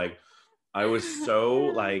person. But like, I was so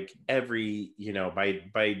like every, you know, by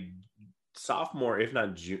sophomore, if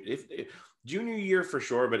not junior year for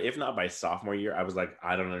sure, but if not by sophomore year, I was like,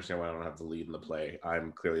 I don't understand why I don't have the lead in the play.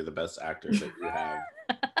 I'm clearly the best actor that you have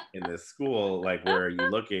in this school. Like, where are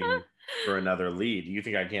you looking for another lead? You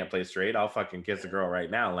think I can't play straight? I'll fucking kiss a girl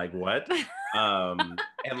right now. Like, what? And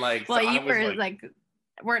like, well, so you were like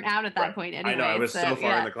weren't out at that point anyway. I know, I was so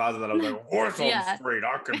far in the closet that I was like, of course I'm straight.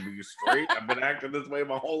 I can be straight. I've been acting this way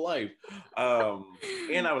my whole life.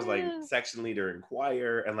 And I was like section leader in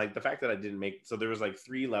choir, and like the fact that I didn't make, so there was like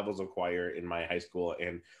 3 levels of choir in my high school,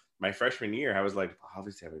 and my freshman year I was like,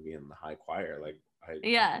 obviously I'm gonna be in the high choir. Like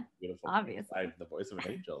beautiful, obviously I'm the voice of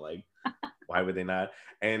an angel. Like why would they not?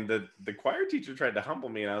 And the choir teacher tried to humble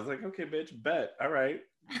me, and I was like, okay bitch, bet, all right,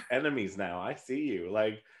 enemies now, I see you,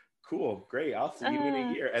 like cool, great, I'll see you in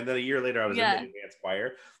a year. And then a year later I was in the advanced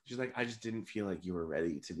choir. She's like, I just didn't feel like you were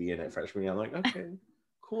ready to be in it freshman year. I'm like, okay,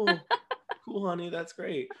 cool honey, that's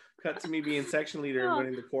great. Cut to me being section leader and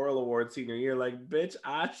winning the choral award senior year. Like, bitch,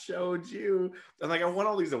 I showed you. And like I won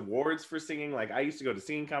all these awards for singing. Like I used to go to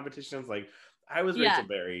singing competitions. Like I was Rachel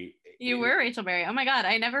Berry. You were Rachel Berry. Oh my God.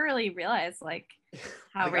 I never really realized like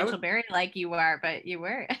how like, Rachel Berry like you are, but you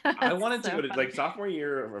were. I wanted to go to like sophomore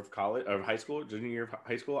year of college, of high school, junior year of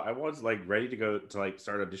high school. I was like ready to go to like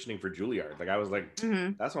start auditioning for Juilliard. Like I was like,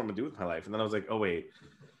 that's what I'm gonna do with my life. And then I was like, oh wait,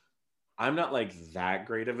 I'm not like that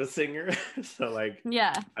great of a singer. So like,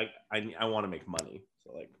 I want to make money.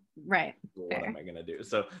 So like, right. What am I gonna do?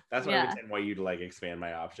 So that's why I went to NYU to like expand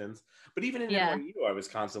my options. But even in NYU, I was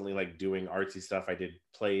constantly like doing artsy stuff. I did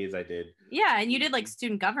plays. I did and you did like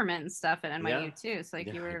student government and stuff at NYU too. So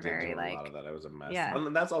like you were very like a lot of that. I was a mess.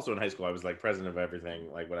 And that's also in high school. I was like president of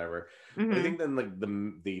everything, like whatever. But I think then like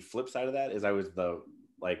the flip side of that is I was the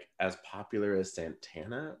like as popular as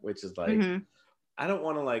Santana, which is like. I don't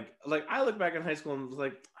want to like I look back in high school and was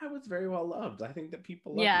like, I was very well loved. I think that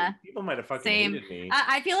people loved me. People might have fucking hated me.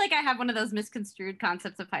 I feel like I have one of those misconstrued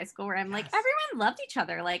concepts of high school where I'm like, everyone loved each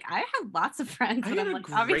other. Like I had lots of friends. I had I'm a like,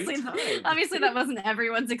 great obviously that wasn't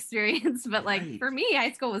everyone's experience, but like for me,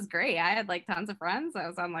 high school was great. I had like tons of friends. I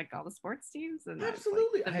was on like all the sports teams and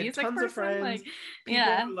absolutely. I had tons of friends. Like, people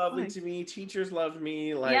were lovely to me. Teachers loved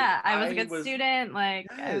me. Like I was a good student. Like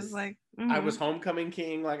I was like I was homecoming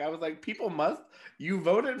king. Like I was like, you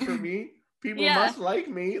voted for me. People must like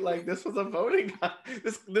me. Like this was a voting.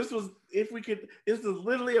 This was this was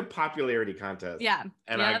literally a popularity contest. Yeah.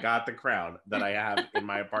 And I got the crown that I have in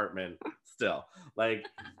my apartment still. Like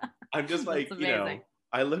I'm just like, you know,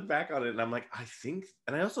 I look back on it and I'm like,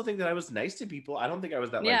 I also think that I was nice to people. I don't think I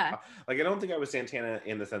was that like I don't think I was Santana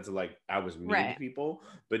in the sense of like I was mean to people,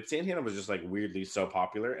 but Santana was just like weirdly so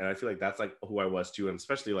popular, and I feel like that's like who I was too, and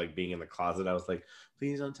especially like being in the closet, I was like,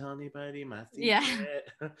 please don't tell anybody my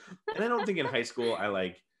secret. And I don't think in high school I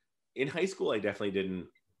definitely didn't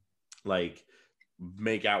like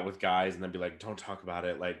make out with guys and then be like, don't talk about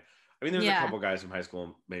it. Like I mean, there's a couple guys from high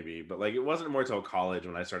school, maybe, but like it wasn't more till college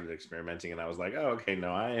when I started experimenting, and I was like, "Oh, okay,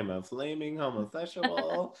 no, I am a flaming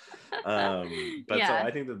homosexual." So I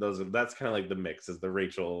think that that's kind of like the mix, is the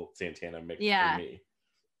Rachel Santana mix for me.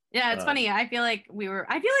 Yeah, it's funny. I feel like we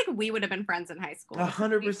would have been friends in high school.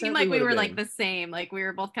 100%. It seemed like we were like the same. Like we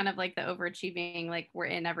were both kind of like the overachieving, like we're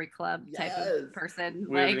in every club type of person.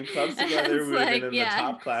 We would have been in clubs together. We would have been in the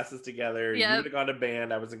top classes together. You would have gone to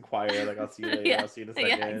band. I was in choir. Like I'll see you later. I'll see you in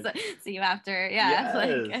a second. See you after.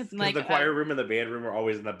 Like the choir room and the band room were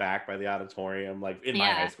always in the back by the auditorium. Like in my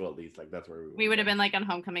high school, at least. Like that's where we would have been like on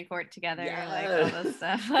homecoming court together. Like all this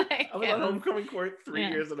stuff. Like, I was on homecoming court 3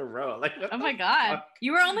 years in a row. Like oh my God,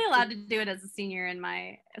 you were only allowed to do it as a senior in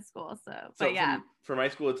my school, so for my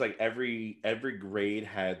school it's like every grade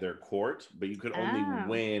had their court, but you could only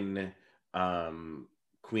win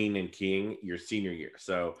queen and king your senior year.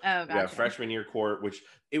 So gotcha. You have freshman year court, which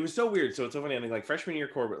it was so weird. So it's so funny. I think like freshman year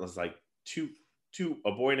court was like two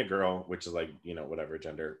a boy and a girl, which is like, you know, whatever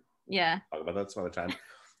gender. Talk about that some other time.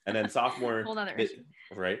 And then sophomore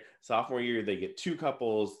sophomore year they get 2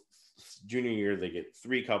 couples, junior year they get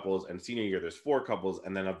 3 couples, and senior year there's 4 couples,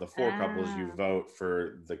 and then of the 4 couples you vote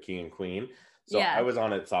for the king and queen. So I was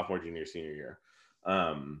on it sophomore, junior, senior year,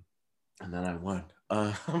 and then I won.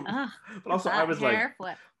 But also I was like,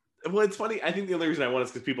 well, it's funny. I think the only reason I won is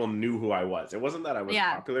because people knew who I was. It wasn't that I was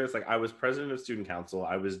popular. It's like I was president of student council.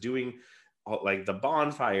 I was doing like the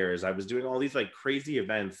bonfires. I was doing all these like crazy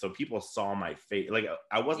events, so people saw my face. Like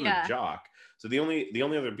I wasn't a jock. So the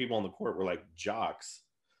only other people on the court were like jocks.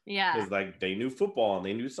 Because like they knew football and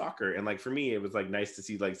they knew soccer, and like for me it was like nice to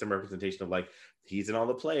see like some representation of like he's in all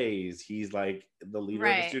the plays, he's like the leader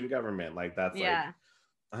of the student government. Like that's like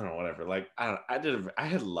I don't know, whatever. Like I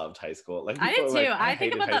had loved high school. Like I did too. Like, I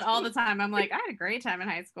think about that all the time. I'm like, I had a great time in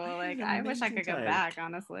high school. Like I wish I could go back,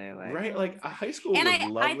 honestly. Like like high school and was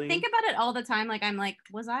lovely. I think about it all the time. Like I'm like,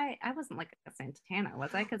 I wasn't like a Santana,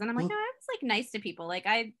 was I? Because then I'm like, no, I was like nice to people. Like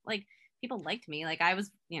I like people liked me. Like I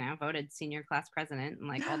was, you know, voted senior class president and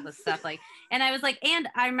like all this stuff. Like, and I was like, and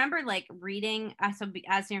I remember like reading, so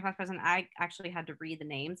as senior class president, I actually had to read the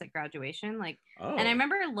names at graduation. Like, and I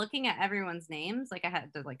remember looking at everyone's names. Like I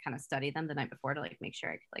had to like kind of study them the night before to like make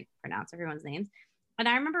sure I could like pronounce everyone's names. And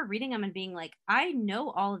I remember reading them and being like, I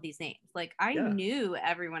know all of these names. Like I knew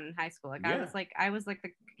everyone in high school. Like I was like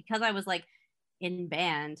because I was like in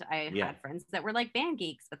band, I had friends that were like band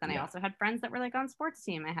geeks, but then I also had friends that were like on sports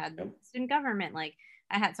team. I had student government, like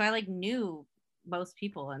so I like knew most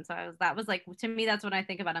people. And so that was like, to me, that's what I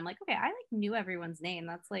think about. I'm like, okay, I like knew everyone's name.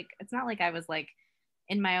 That's like, it's not like I was like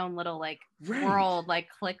in my own little like world, like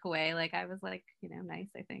click way. Like I was like, you know, nice,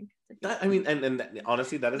 I think. I mean, and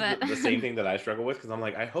honestly, that is the same thing that I struggle with, because I'm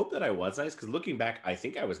like, I hope that I was nice, because looking back, I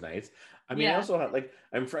think I was nice. I mean, I also have, like,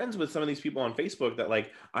 I'm friends with some of these people on Facebook that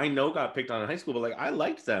like I know got picked on in high school, but like I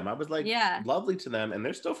liked them. I was like lovely to them, and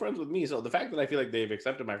they're still friends with me. So the fact that I feel like they've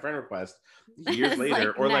accepted my friend request years later,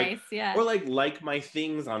 like, or nice, or like my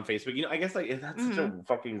things on Facebook, you know, I guess like that's such a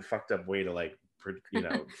fucking fucked up way to like, you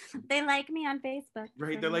know, they like me on Facebook,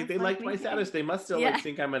 right? They're like, they like my status. They must still like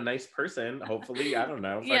think I'm a nice person. Hopefully, I don't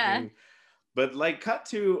know. Fucking, but like, cut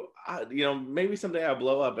to, you know, maybe someday I'll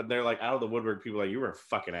blow up and they're like out of the woodwork. People are like, you were a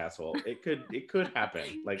fucking asshole. It could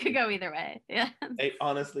happen. Like, it could go either way. Yeah.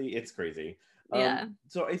 Honestly, it's crazy. Yeah.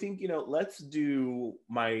 So I think, you know, let's do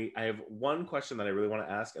I have one question that I really want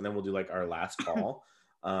to ask, and then we'll do like our last call.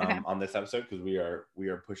 On this episode, because we are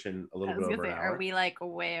pushing a little bit over an hour. Are we like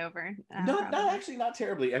way over? No, actually not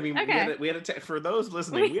terribly. I mean, we had a for those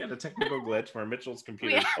listening, we had a technical glitch where Mitchell's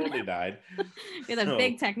computer totally died. We had a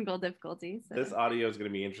big technical difficulty. So. This audio is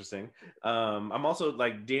going to be interesting. I'm also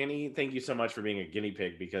like, Dani, thank you so much for being a guinea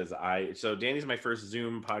pig, because Dani's my first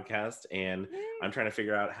Zoom podcast, and I'm trying to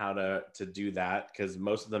figure out how to do that, because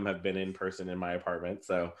most of them have been in person in my apartment.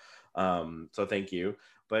 So thank you.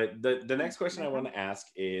 But the next question I want to ask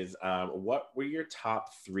is, what were your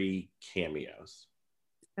top 3 cameos?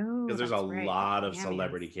 Because there's a lot of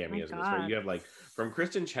celebrity cameos in this, where you have like from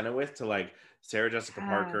Kristen Chenoweth to like Sarah Jessica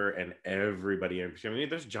Parker and everybody. I mean,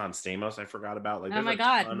 there's John Stamos I forgot about. Like, oh my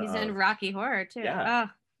God, he's in Rocky Horror too. Yeah.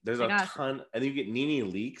 There's a ton, and you get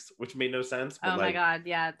Nene Leakes, which made no sense. But my God,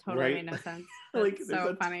 yeah, totally made no sense. Like, there's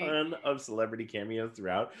a ton of celebrity cameos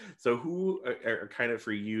throughout. So, who are kind of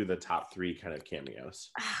for you the top 3 kind of cameos?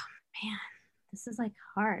 Oh man, this is like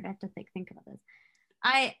hard. I have to think about this.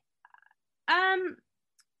 I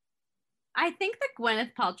think that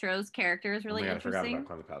Gwyneth Paltrow's character is really interesting. I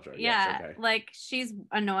forgot about Gwyneth Paltrow. Yeah, yes, okay. Like she's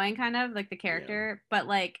annoying, kind of like the character, but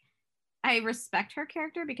like, I respect her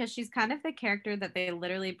character because she's kind of the character that they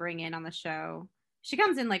literally bring in on the show. She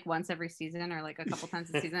comes in like once every season or like a couple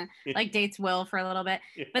times a season, like dates Will for a little bit,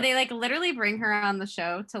 but they like literally bring her on the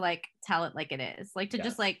show to like tell it like it is, like to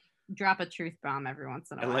just like drop a truth bomb every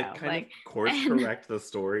once in a while. And like kind of course correct the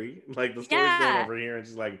story. Like the story's going over here, and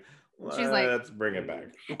she's like, let's bring it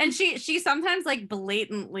back. And she sometimes like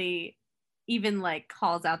blatantly even like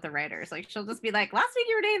calls out the writers. Like she'll just be like, last week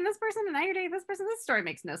you were dating this person and now you're dating this person. This story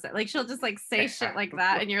makes no sense. Like she'll just like say shit like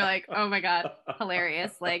that, and you're like, oh my God,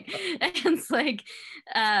 hilarious. Like, and it's like,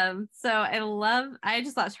 so I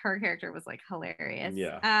just thought her character was like hilarious.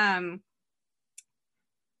 Yeah.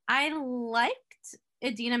 I liked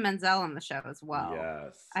Idina Menzel on the show as well.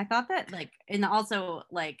 Yes. I thought that like, and also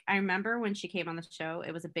like, I remember when she came on the show,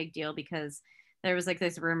 it was a big deal because there was like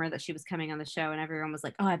this rumor that she was coming on the show, and everyone was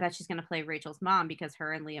like, oh, I bet she's going to play Rachel's mom because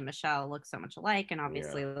her and Leah Michelle look so much alike. And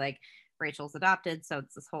obviously like Rachel's adopted. So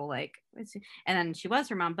it's this whole like, and then she was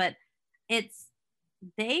her mom, but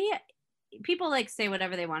people like say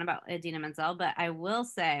whatever they want about Idina Menzel, but I will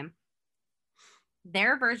say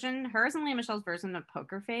their version, hers and Leah Michelle's version of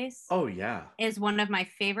Poker Face, is one of my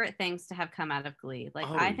favorite things to have come out of Glee. Like,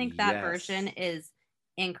 I think that version is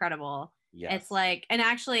incredible. Yes. It's like, and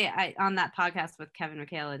actually, on that podcast with Kevin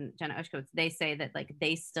McHale and Jenna Ushkowitz, they say that like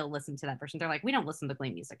they still listen to that version. They're like, we don't listen to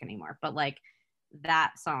Glee music anymore, but like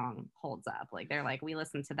that song holds up. Like they're like, we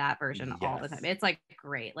listen to that version all the time. It's like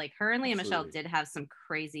great. Like her and Leah Michelle did have some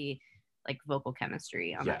crazy like vocal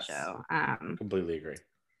chemistry on that show. Completely agree.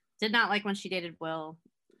 Did not like when she dated Will.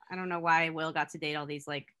 I don't know why Will got to date all these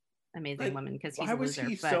like amazing women, because he's a loser. Why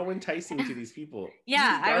was he so enticing to these people?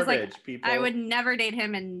 Yeah, I was like, I would never date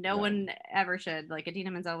him, and no one ever should. Like, Idina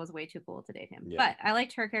Menzel was way too cool to date him. But I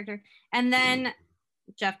liked her character. And then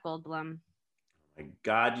Jeff Goldblum. Oh my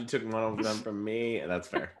God, you took one of them from me, and that's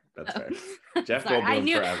fair. That's fair. Jeff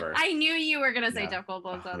Goldblum forever. I knew you were gonna say Jeff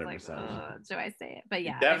Goldblum, so I was like, do I say it? But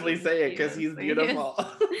yeah, definitely say it, because he's beautiful.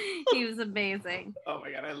 He was amazing. Oh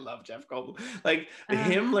my God, I love Jeff Goldblum. Like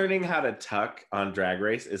him learning how to tuck on Drag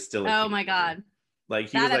Race is still. Oh my God!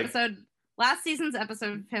 Like that episode, last season's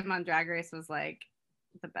episode of him on Drag Race was like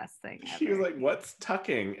the best thing ever. He was like, "What's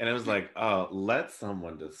tucking?" And it was like, "Oh, let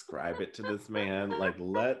someone describe it to this man. Like,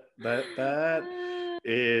 let that."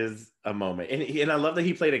 Is a moment, and I love that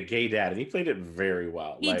he played a gay dad, and he played it very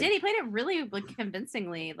well. He did. He played it really like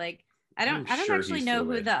convincingly. Like I don't actually know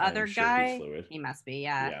who the other guy. He must be.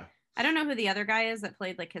 Yeah. I don't know who the other guy is that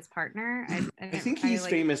played like his partner. I think he's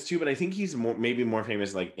famous too, but I think he's maybe more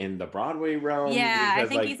famous like in the Broadway realm. Yeah, because, I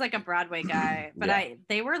think he's like a Broadway guy. But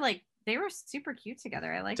they were super cute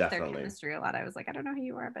together. I liked their chemistry a lot. I was like, I don't know who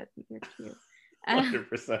you are, but you're cute.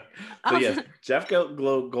 100%. So yes, Jeff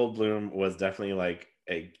Goldblum was definitely like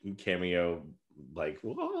a cameo, like,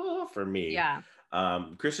 whoa, for me. Yeah.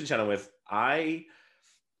 Kristen Chenoweth, I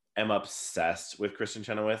am obsessed with Kristen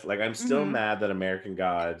Chenoweth. Like, I'm still mad that American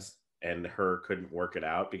Gods and her couldn't work it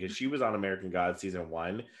out, because she was on American Gods season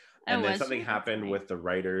 1, and then something happened with the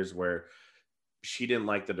writers where she didn't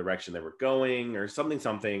like the direction they were going, or something.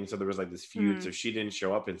 So there was like this feud. So she didn't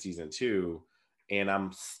show up in season 2, and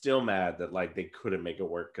I'm still mad that like they couldn't make it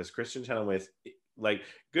work, because Kristen Chenoweth, like,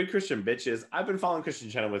 good Christian bitches. I've been following Kristen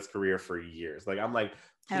Chenoweth's career for years. Like, I'm like,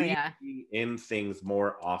 please be in things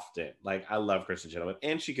more often. Like, I love Kristen Chenoweth,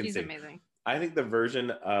 and she can sing. Amazing. I think the version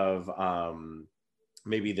of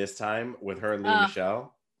Maybe This Time with her and Leah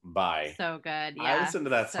Michele, bye. So good. Yeah. I listen to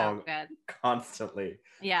that song constantly.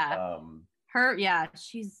 Yeah.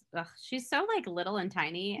 She's so like little and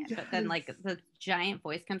tiny, but then like the giant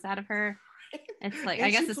voice comes out of her. It's like, I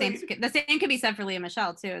guess the same can be said for Leah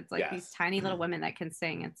Michele too. It's like these tiny little women that can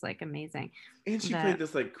sing. It's like amazing. And she played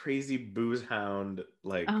this like crazy booze hound,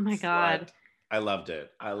 like, oh my God. I loved it.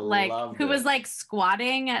 Who was like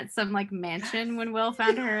squatting at some like mansion when Will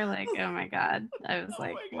found her. Like, oh my God. I was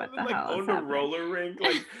like, what the hell? Owned a roller rink.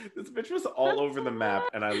 Like, this bitch was all over the map,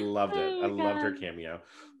 and I loved it. I loved her cameo.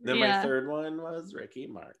 Then my third one was Ricky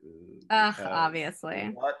Martin.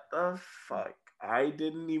 Obviously. What the fuck? I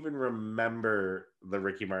didn't even remember the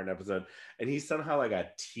Ricky Martin episode, and he's somehow like a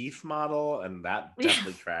teeth model, and that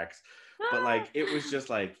definitely tracks. But like, it was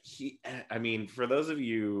just like, I mean, for those of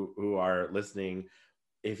you who are listening,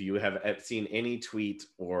 if you have seen any tweet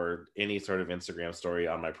or any sort of Instagram story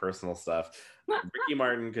on my personal stuff, Ricky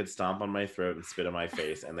Martin could stomp on my throat and spit in my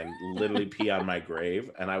face and then literally pee on my grave,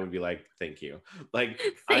 and I would be like, thank you. Like,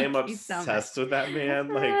 I am obsessed with that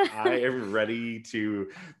man. Like, I am ready to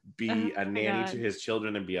be a nanny to his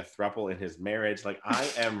children and be a throuple in his marriage. Like, I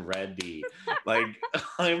am ready. Like,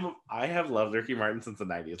 I have loved Ricky Martin since the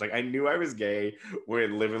 90s. Like, I knew I was gay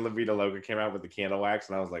when Livin' La Vida Loca came out with the candle wax,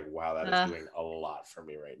 and I was like, wow, that is doing a lot for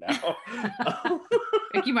me right now.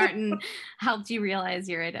 Ricky Martin helped you realize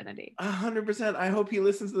your identity. 100%. I hope he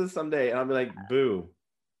listens to this someday, and I'll be like, boo,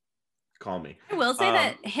 call me. I will say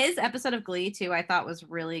that his episode of Glee too, I thought was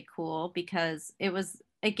really cool, because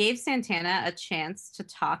it gave Santana a chance to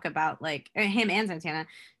talk about, like, him and Santana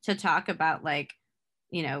to talk about, like,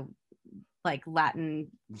 you know, like Latin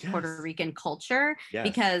Puerto Rican culture,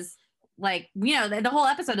 because like, you know, the whole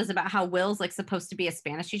episode is about how Will's like supposed to be a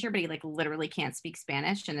Spanish teacher, but he like literally can't speak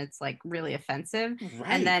Spanish, and it's like really offensive. Right.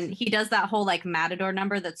 And then he does that whole like Matador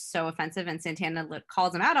number that's so offensive, and Santana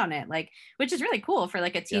calls him out on it, like, which is really cool for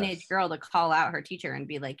like a teenage girl to call out her teacher and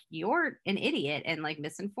be like, you're an idiot and like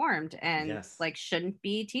misinformed and like shouldn't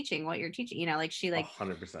be teaching what you're teaching, you know, like she like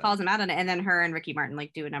 100% calls him out on it. And then her and Ricky Martin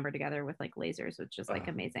like do a number together with like lasers, which is like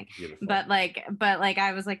amazing. Beautiful. But like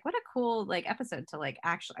I was like, what a cool like episode to like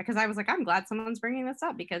actually, because I was like, I'm glad someone's bringing this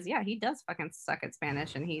up, because he does fucking suck at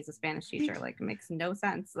Spanish, and he's a Spanish teacher. Like, it makes no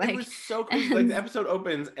sense. Like, it was so crazy. Like, the episode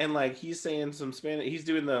opens and like he's saying some Spanish, he's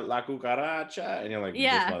doing the la cucaracha, and you're like, this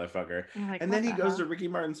motherfucker. Like, and then he goes to Ricky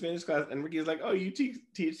Martin's Spanish class, and Ricky's like, oh, you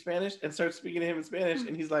teach Spanish, and starts speaking to him in Spanish,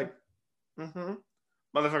 and he's like,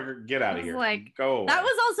 motherfucker, get out of here. Like, go away. That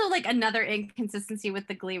was also like another inconsistency with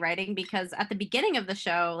the Glee writing, because at the beginning of the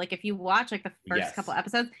show, like if you watch like the first couple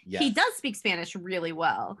episodes, he does speak Spanish really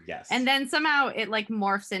well. And then somehow it like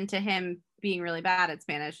morphs into him being really bad at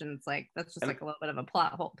Spanish, and it's like, that's just like a little bit of a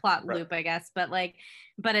plot loop, I guess. But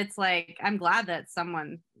it's like, I'm glad that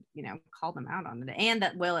someone, you know, called him out on it, and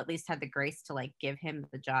that Will at least had the grace to like give him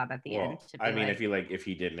the job at the end. I mean, if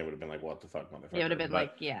he didn't, it would have been like, what the fuck, motherfucker. It would have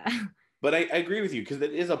been But I agree with you, because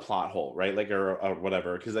it is a plot hole, right? Like, or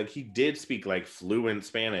whatever, because like he did speak like fluent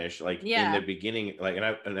Spanish, like in the beginning, like,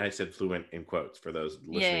 and I said fluent in quotes for those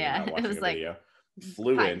listening and not watching a video.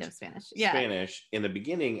 Fluent kind of Spanish in the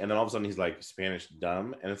beginning, and then all of a sudden he's like Spanish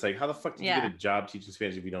dumb, and it's like, how the fuck did you get a job teaching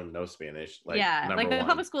Spanish if you don't know Spanish? Like, like the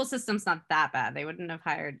public school system's not that bad. They wouldn't have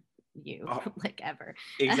hired you like ever.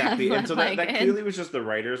 Exactly. And so that clearly was just the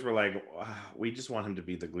writers were like, wow, we just want him to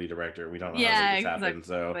be the Glee director. We don't know how this happened.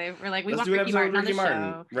 So we're like, we want Ricky Martin on the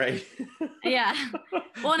show. Right.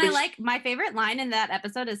 Well, and I like, my favorite line in that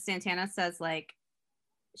episode is Santana says, like,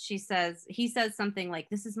 he says something like,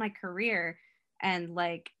 this is my career, and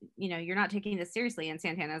like, you know, you're not taking this seriously. And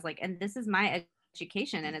Santana's like, and this is my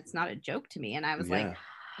education, and it's not a joke to me. And I was like,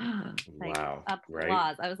 wow, applause.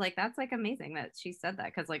 Right? I was like, that's like amazing that she said that,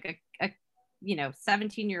 because like a you know,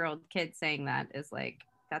 17-year-old kid saying that is like,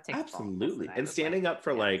 that takes absolutely balls. And standing up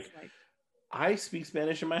for like, I speak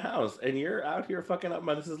Spanish in my house, and you're out here fucking up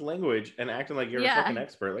my this language and acting like you're a fucking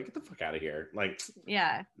expert. Like, get the fuck out of here. Like,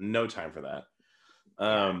 no time for that.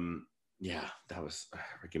 That was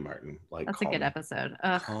Ricky Martin. Like, that's a good episode.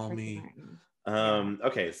 Call Ricky me Martin.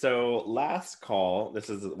 Okay, so last call. This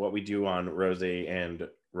is what we do on Rose and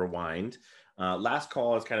Rewind. Last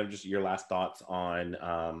call is kind of just your last thoughts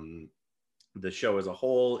on the show as a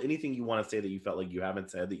whole. Anything you want to say that you felt like you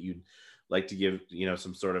haven't said that you'd like to give,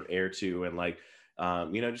 some sort of air to, and like,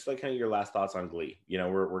 just like kind of your last thoughts on Glee.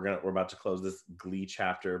 We're about to close this Glee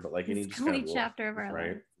chapter, but like any just kind of chapter of our right.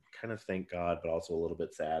 life. Kind of thank God, but also a little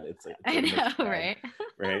bit sad. It's I know, right?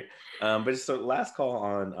 Right. But just so last call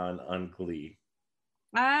on Glee.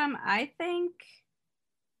 I think.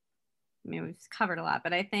 I mean, we've covered a lot,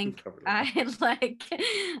 but I think I like,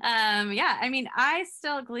 yeah, I mean,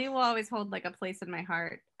 Glee will always hold like a place in my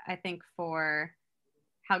heart, I think, for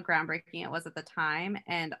how groundbreaking it was at the time.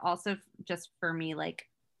 And also just for me, like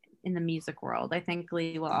in the music world, I think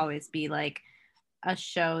Glee will always be like a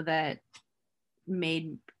show that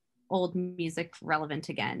made old music relevant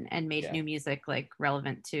again and made new music like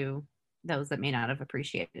relevant to those that may not have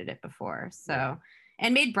appreciated it before. So,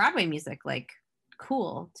 and made Broadway music like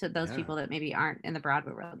cool to those people that maybe aren't in the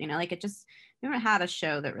Broadway world, like it just, we haven't had a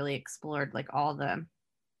show that really explored like all the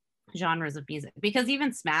genres of music, because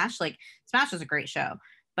even Smash was a great show,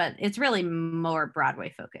 but it's really more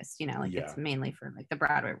Broadway focused, it's mainly for like the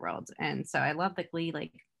Broadway world. And so I love that Glee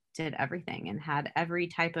like did everything and had every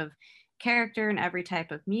type of character and every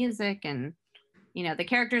type of music, and the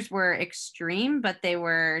characters were extreme, but they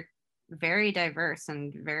were very diverse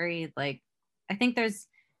and very like, I think there's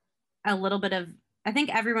a little bit of, I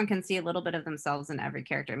think everyone can see a little bit of themselves in every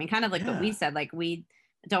character. I mean, kind of like what we said, like we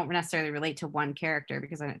don't necessarily relate to one character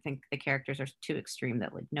because I don't think the characters are too extreme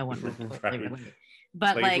that like no one would totally relate.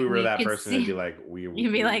 But like if we were that person, it'd be like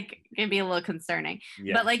it'd be a little concerning.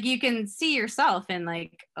 Yeah. But like you can see yourself in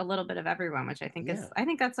like a little bit of everyone, which I think is, I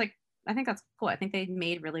think that's cool. I think they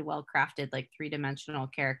made really well crafted like 3-dimensional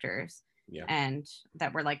characters, and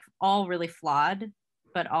that were like all really flawed,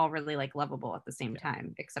 but all really like lovable at the same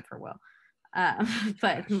time, except for Will.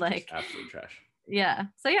 But like absolute trash. Yeah.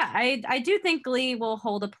 So yeah, I do think Glee will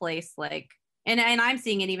hold a place like, and I'm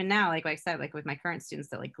seeing it even now, like I said, like with my current students,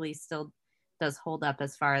 that like Glee still does hold up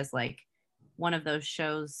as far as like one of those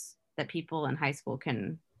shows that people in high school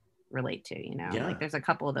can relate to, like there's a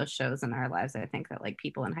couple of those shows in our lives, I think, that like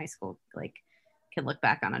people in high school like can look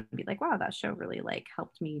back on and be like, wow, that show really like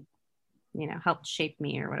helped me, helped shape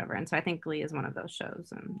me or whatever. And so I think Glee is one of those shows,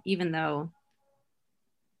 and even though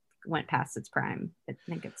went past its prime, I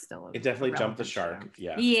think it's still it definitely jumped the shark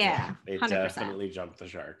show. It 100%. Definitely jumped the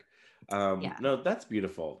shark. No, that's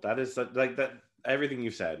beautiful. That is like that, everything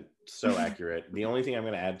you said, so accurate. The only thing I'm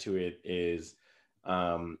going to add to it is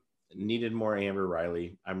needed more Amber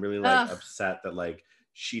Riley. I'm really like upset that like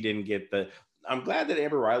she didn't get I'm glad that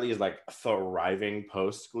Amber Riley is like thriving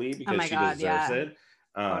post Glee, because she deserves it.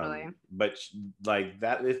 Totally. But like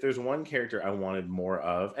that, if there's one character I wanted more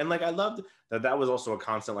of, and like I loved that was also a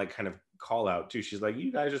constant like kind of call out too. She's like,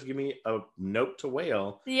 you guys just give me a note to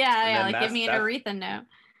wail. Like give me an Aretha note,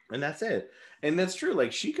 and that's it. And that's true,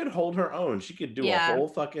 like she could hold her own, she could do a whole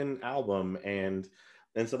fucking album.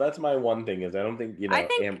 And so that's my one thing, is I don't think, I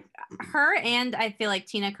think her, and I feel like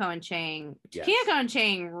Tina Chang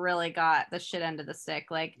really got the shit end of the stick.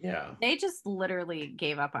 Like, they just literally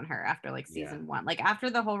gave up on her after like season 1. Like after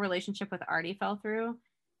the whole relationship with Artie fell through,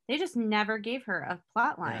 they just never gave her a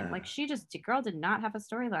plot line. Like the girl did not have a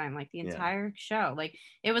storyline like the entire show. Like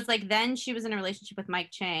it was like, then she was in a relationship with Mike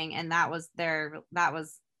Chang, and that was her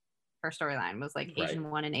storyline, was like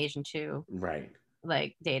Asian 1 and Asian 2,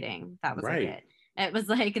 like dating. That was like it. It was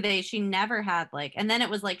like she never had like, and then it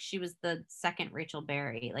was like she was the second Rachel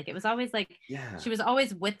Berry. Like it was always like she was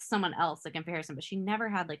always with someone else, like in comparison, but she never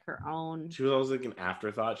had like her own. She was always like an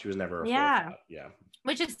afterthought. She was never a forethought.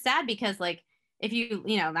 Which is sad, because like if you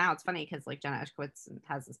now it's funny because like Jenna Ushkowitz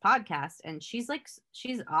has this podcast, and she's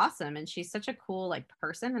awesome, and she's such a cool like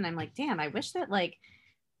person, and I'm like, damn, I wish that like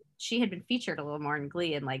she had been featured a little more in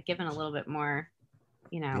Glee and like given a little bit more,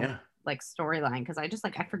 like storyline, because I just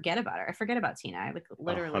like I forget about her. I forget about Tina. I like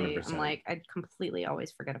literally 100%. I'm like I completely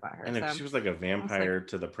always forget about her. And if she was like a vampire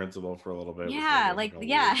to the principal for a little bit. Like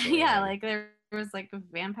there was like a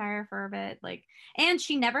vampire for a bit, like, and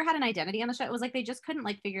she never had an identity on the show. It was like they just couldn't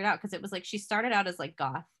like figure it out, because it was like she started out as like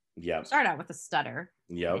goth. Started out with a stutter.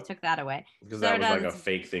 They took that away. Because that was like a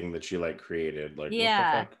fake thing that she like created. Like what the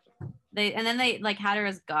fuck? They like had her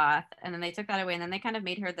as goth, and then they took that away, and then they kind of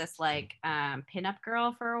made her this like pinup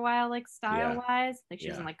girl for a while, like style wise. Like she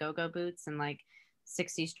was in like go-go boots and like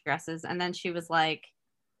 60s dresses, and then she was like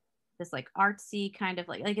this like artsy kind of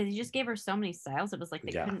like they just gave her so many styles. It was like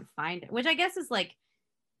they couldn't find it, which I guess is like,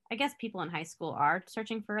 I guess people in high school are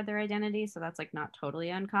searching for their identity, so that's like not totally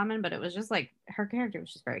uncommon, but it was just like her character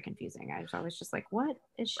was just very confusing. I was always just like, what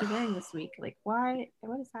is she wearing this week? Like, why?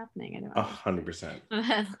 What is happening? I don't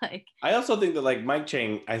 100%. Like, I also think that like Mike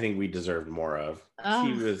Chang, I think we deserved more of.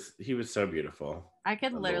 He was so beautiful. I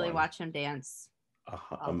could literally watch him dance.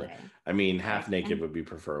 I mean, half naked would be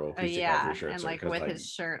preferable. And like with his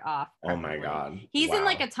shirt off. Preferably. Oh my god, he's in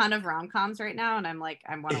like a ton of rom-coms right now, and I'm like,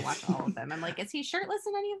 I want to watch all of them. I'm like, is he shirtless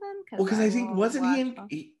in any of them? Well, because I think wasn't he in?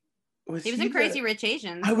 He was in Crazy Rich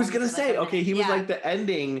Asians. I was gonna say, okay, he was like the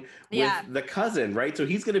ending with the cousin, right? So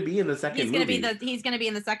he's gonna be in the second movie. He's gonna be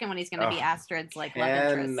in the second one. He's gonna be Astrid's like love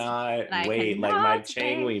interest. Cannot wait. Like Mike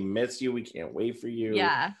Chang, we miss you. We can't wait for you.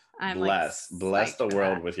 Yeah, bless the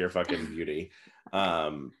world with your fucking beauty.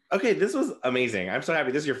 Okay, this was amazing. I'm so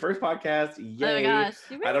happy. This is your first podcast. Yay. Oh my gosh.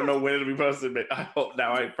 I don't know when it'll be posted, but I hope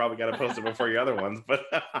now I probably got to post it before your other ones, but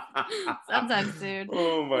sometimes, dude.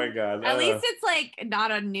 Oh my god. At least it's like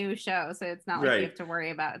not a new show, so it's not like you have to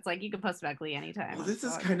worry about. It's like you can post about Glee anytime. Well, this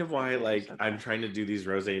is kind of why like I'm trying to do these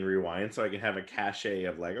Rose and Rewind so I can have a cachet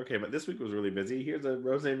of like, okay, but this week was really busy. Here's a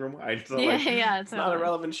Rose and Rewind. So it's not a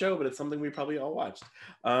relevant show, but it's something we probably all watched.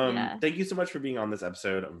 Thank you so much for being on this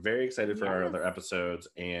episode. I'm very excited for our other episodes,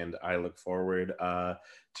 and I look forward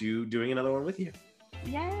to doing another one with you.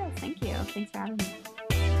 Yeah, thank you. Thanks for having me.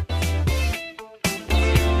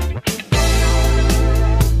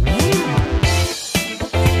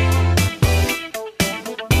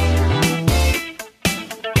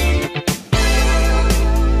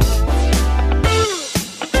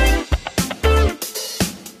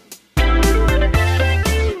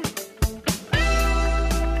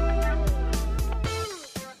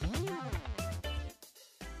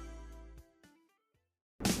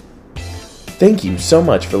 Thank you so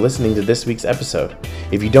much for listening to this week's episode.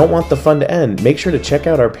 If you don't want the fun to end, make sure to check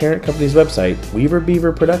out our parent company's website,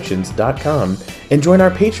 weaverbeaverproductions.com, and join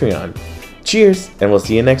our Patreon. Cheers, and we'll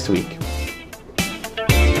see you next week.